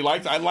interesting.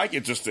 I like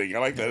interesting. I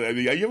like that. I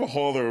mean, you have a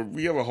whole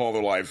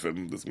other life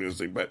in this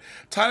music. But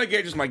Tyler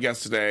Gage is my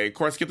guest today. Of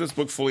course, get this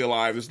book, Fully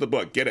Alive. This is the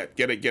book. Get it.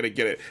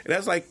 It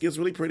has it's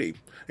really pretty.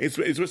 It's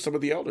with some of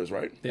the elders,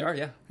 right? They are,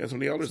 yeah. There's some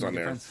of the elders on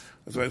there. Friends.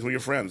 That's one of your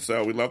friends.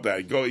 So we love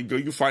that. Go.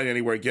 You find it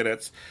anywhere. Get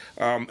it.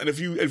 And if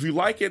you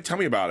like it, tell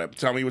me about it.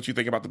 Tell me what you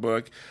think about the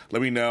book.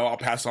 Let me know. I'll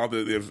pass on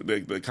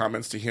the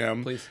comments to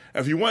him. Please.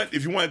 If you want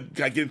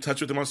to get in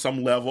touch with him on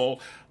some level,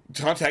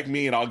 contact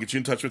me and I'll get you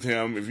in touch with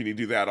him if you need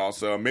to do that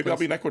also. Maybe I'll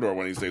be in Ecuador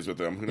one of these days with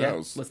him. Who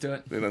knows? Let's do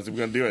it. We're going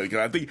to do it. Because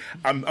I think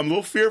I'm a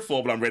little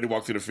fearful, but I'm ready to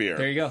walk through the fear.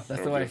 There you go.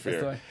 That's the way.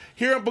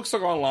 Here on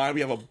Booksucker Online,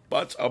 we have a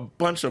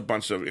bunch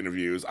of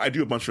interviews. I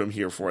do a bunch of them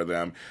here for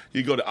them.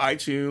 You go to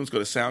iTunes, go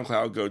to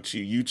SoundCloud, go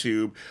to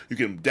YouTube. You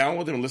can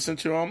download them and listen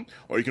to them,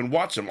 or you can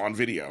watch them on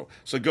video.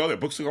 So go there,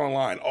 Booksucker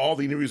Online. All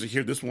the interviews are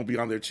here. This one will be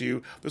on there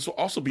too. This will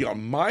also be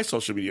on my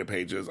social media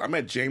pages. I'm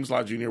at James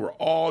Law Jr., where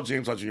all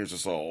James Law Jr.'s are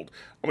sold.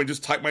 I mean,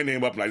 just type my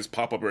name up and I just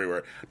pop up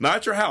everywhere. Not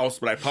at your house,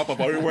 but I pop up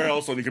everywhere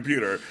else on your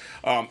computer.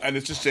 And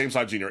it's just James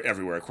Law Jr.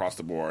 everywhere across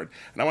the board.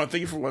 And I want to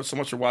thank you so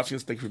much for watching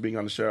us. Thank you for being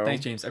on the show.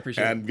 Thanks, James. I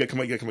appreciate it. And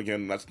come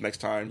again next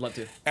time. Love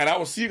to. And I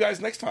will see you guys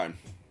next time.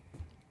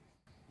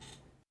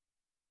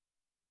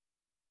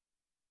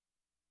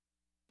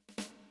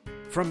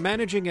 From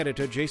managing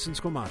editor Jason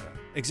Squamata,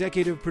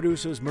 executive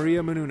producers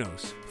Maria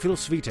Menounos, Phil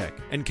Svitek,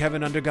 and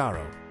Kevin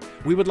Undergaro,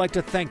 we would like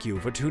to thank you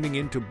for tuning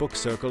in to Book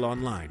Circle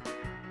Online.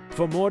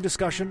 For more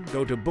discussion,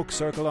 go to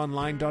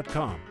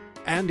bookcircleonline.com.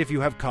 And if you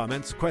have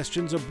comments,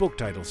 questions, or book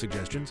title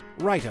suggestions,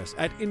 write us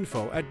at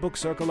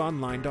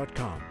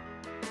info@bookcircleonline.com.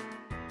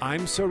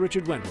 I'm Sir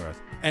Richard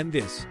Wentworth, and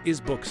this is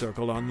Book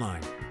Circle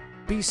Online.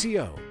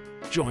 BCO,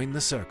 join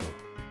the circle.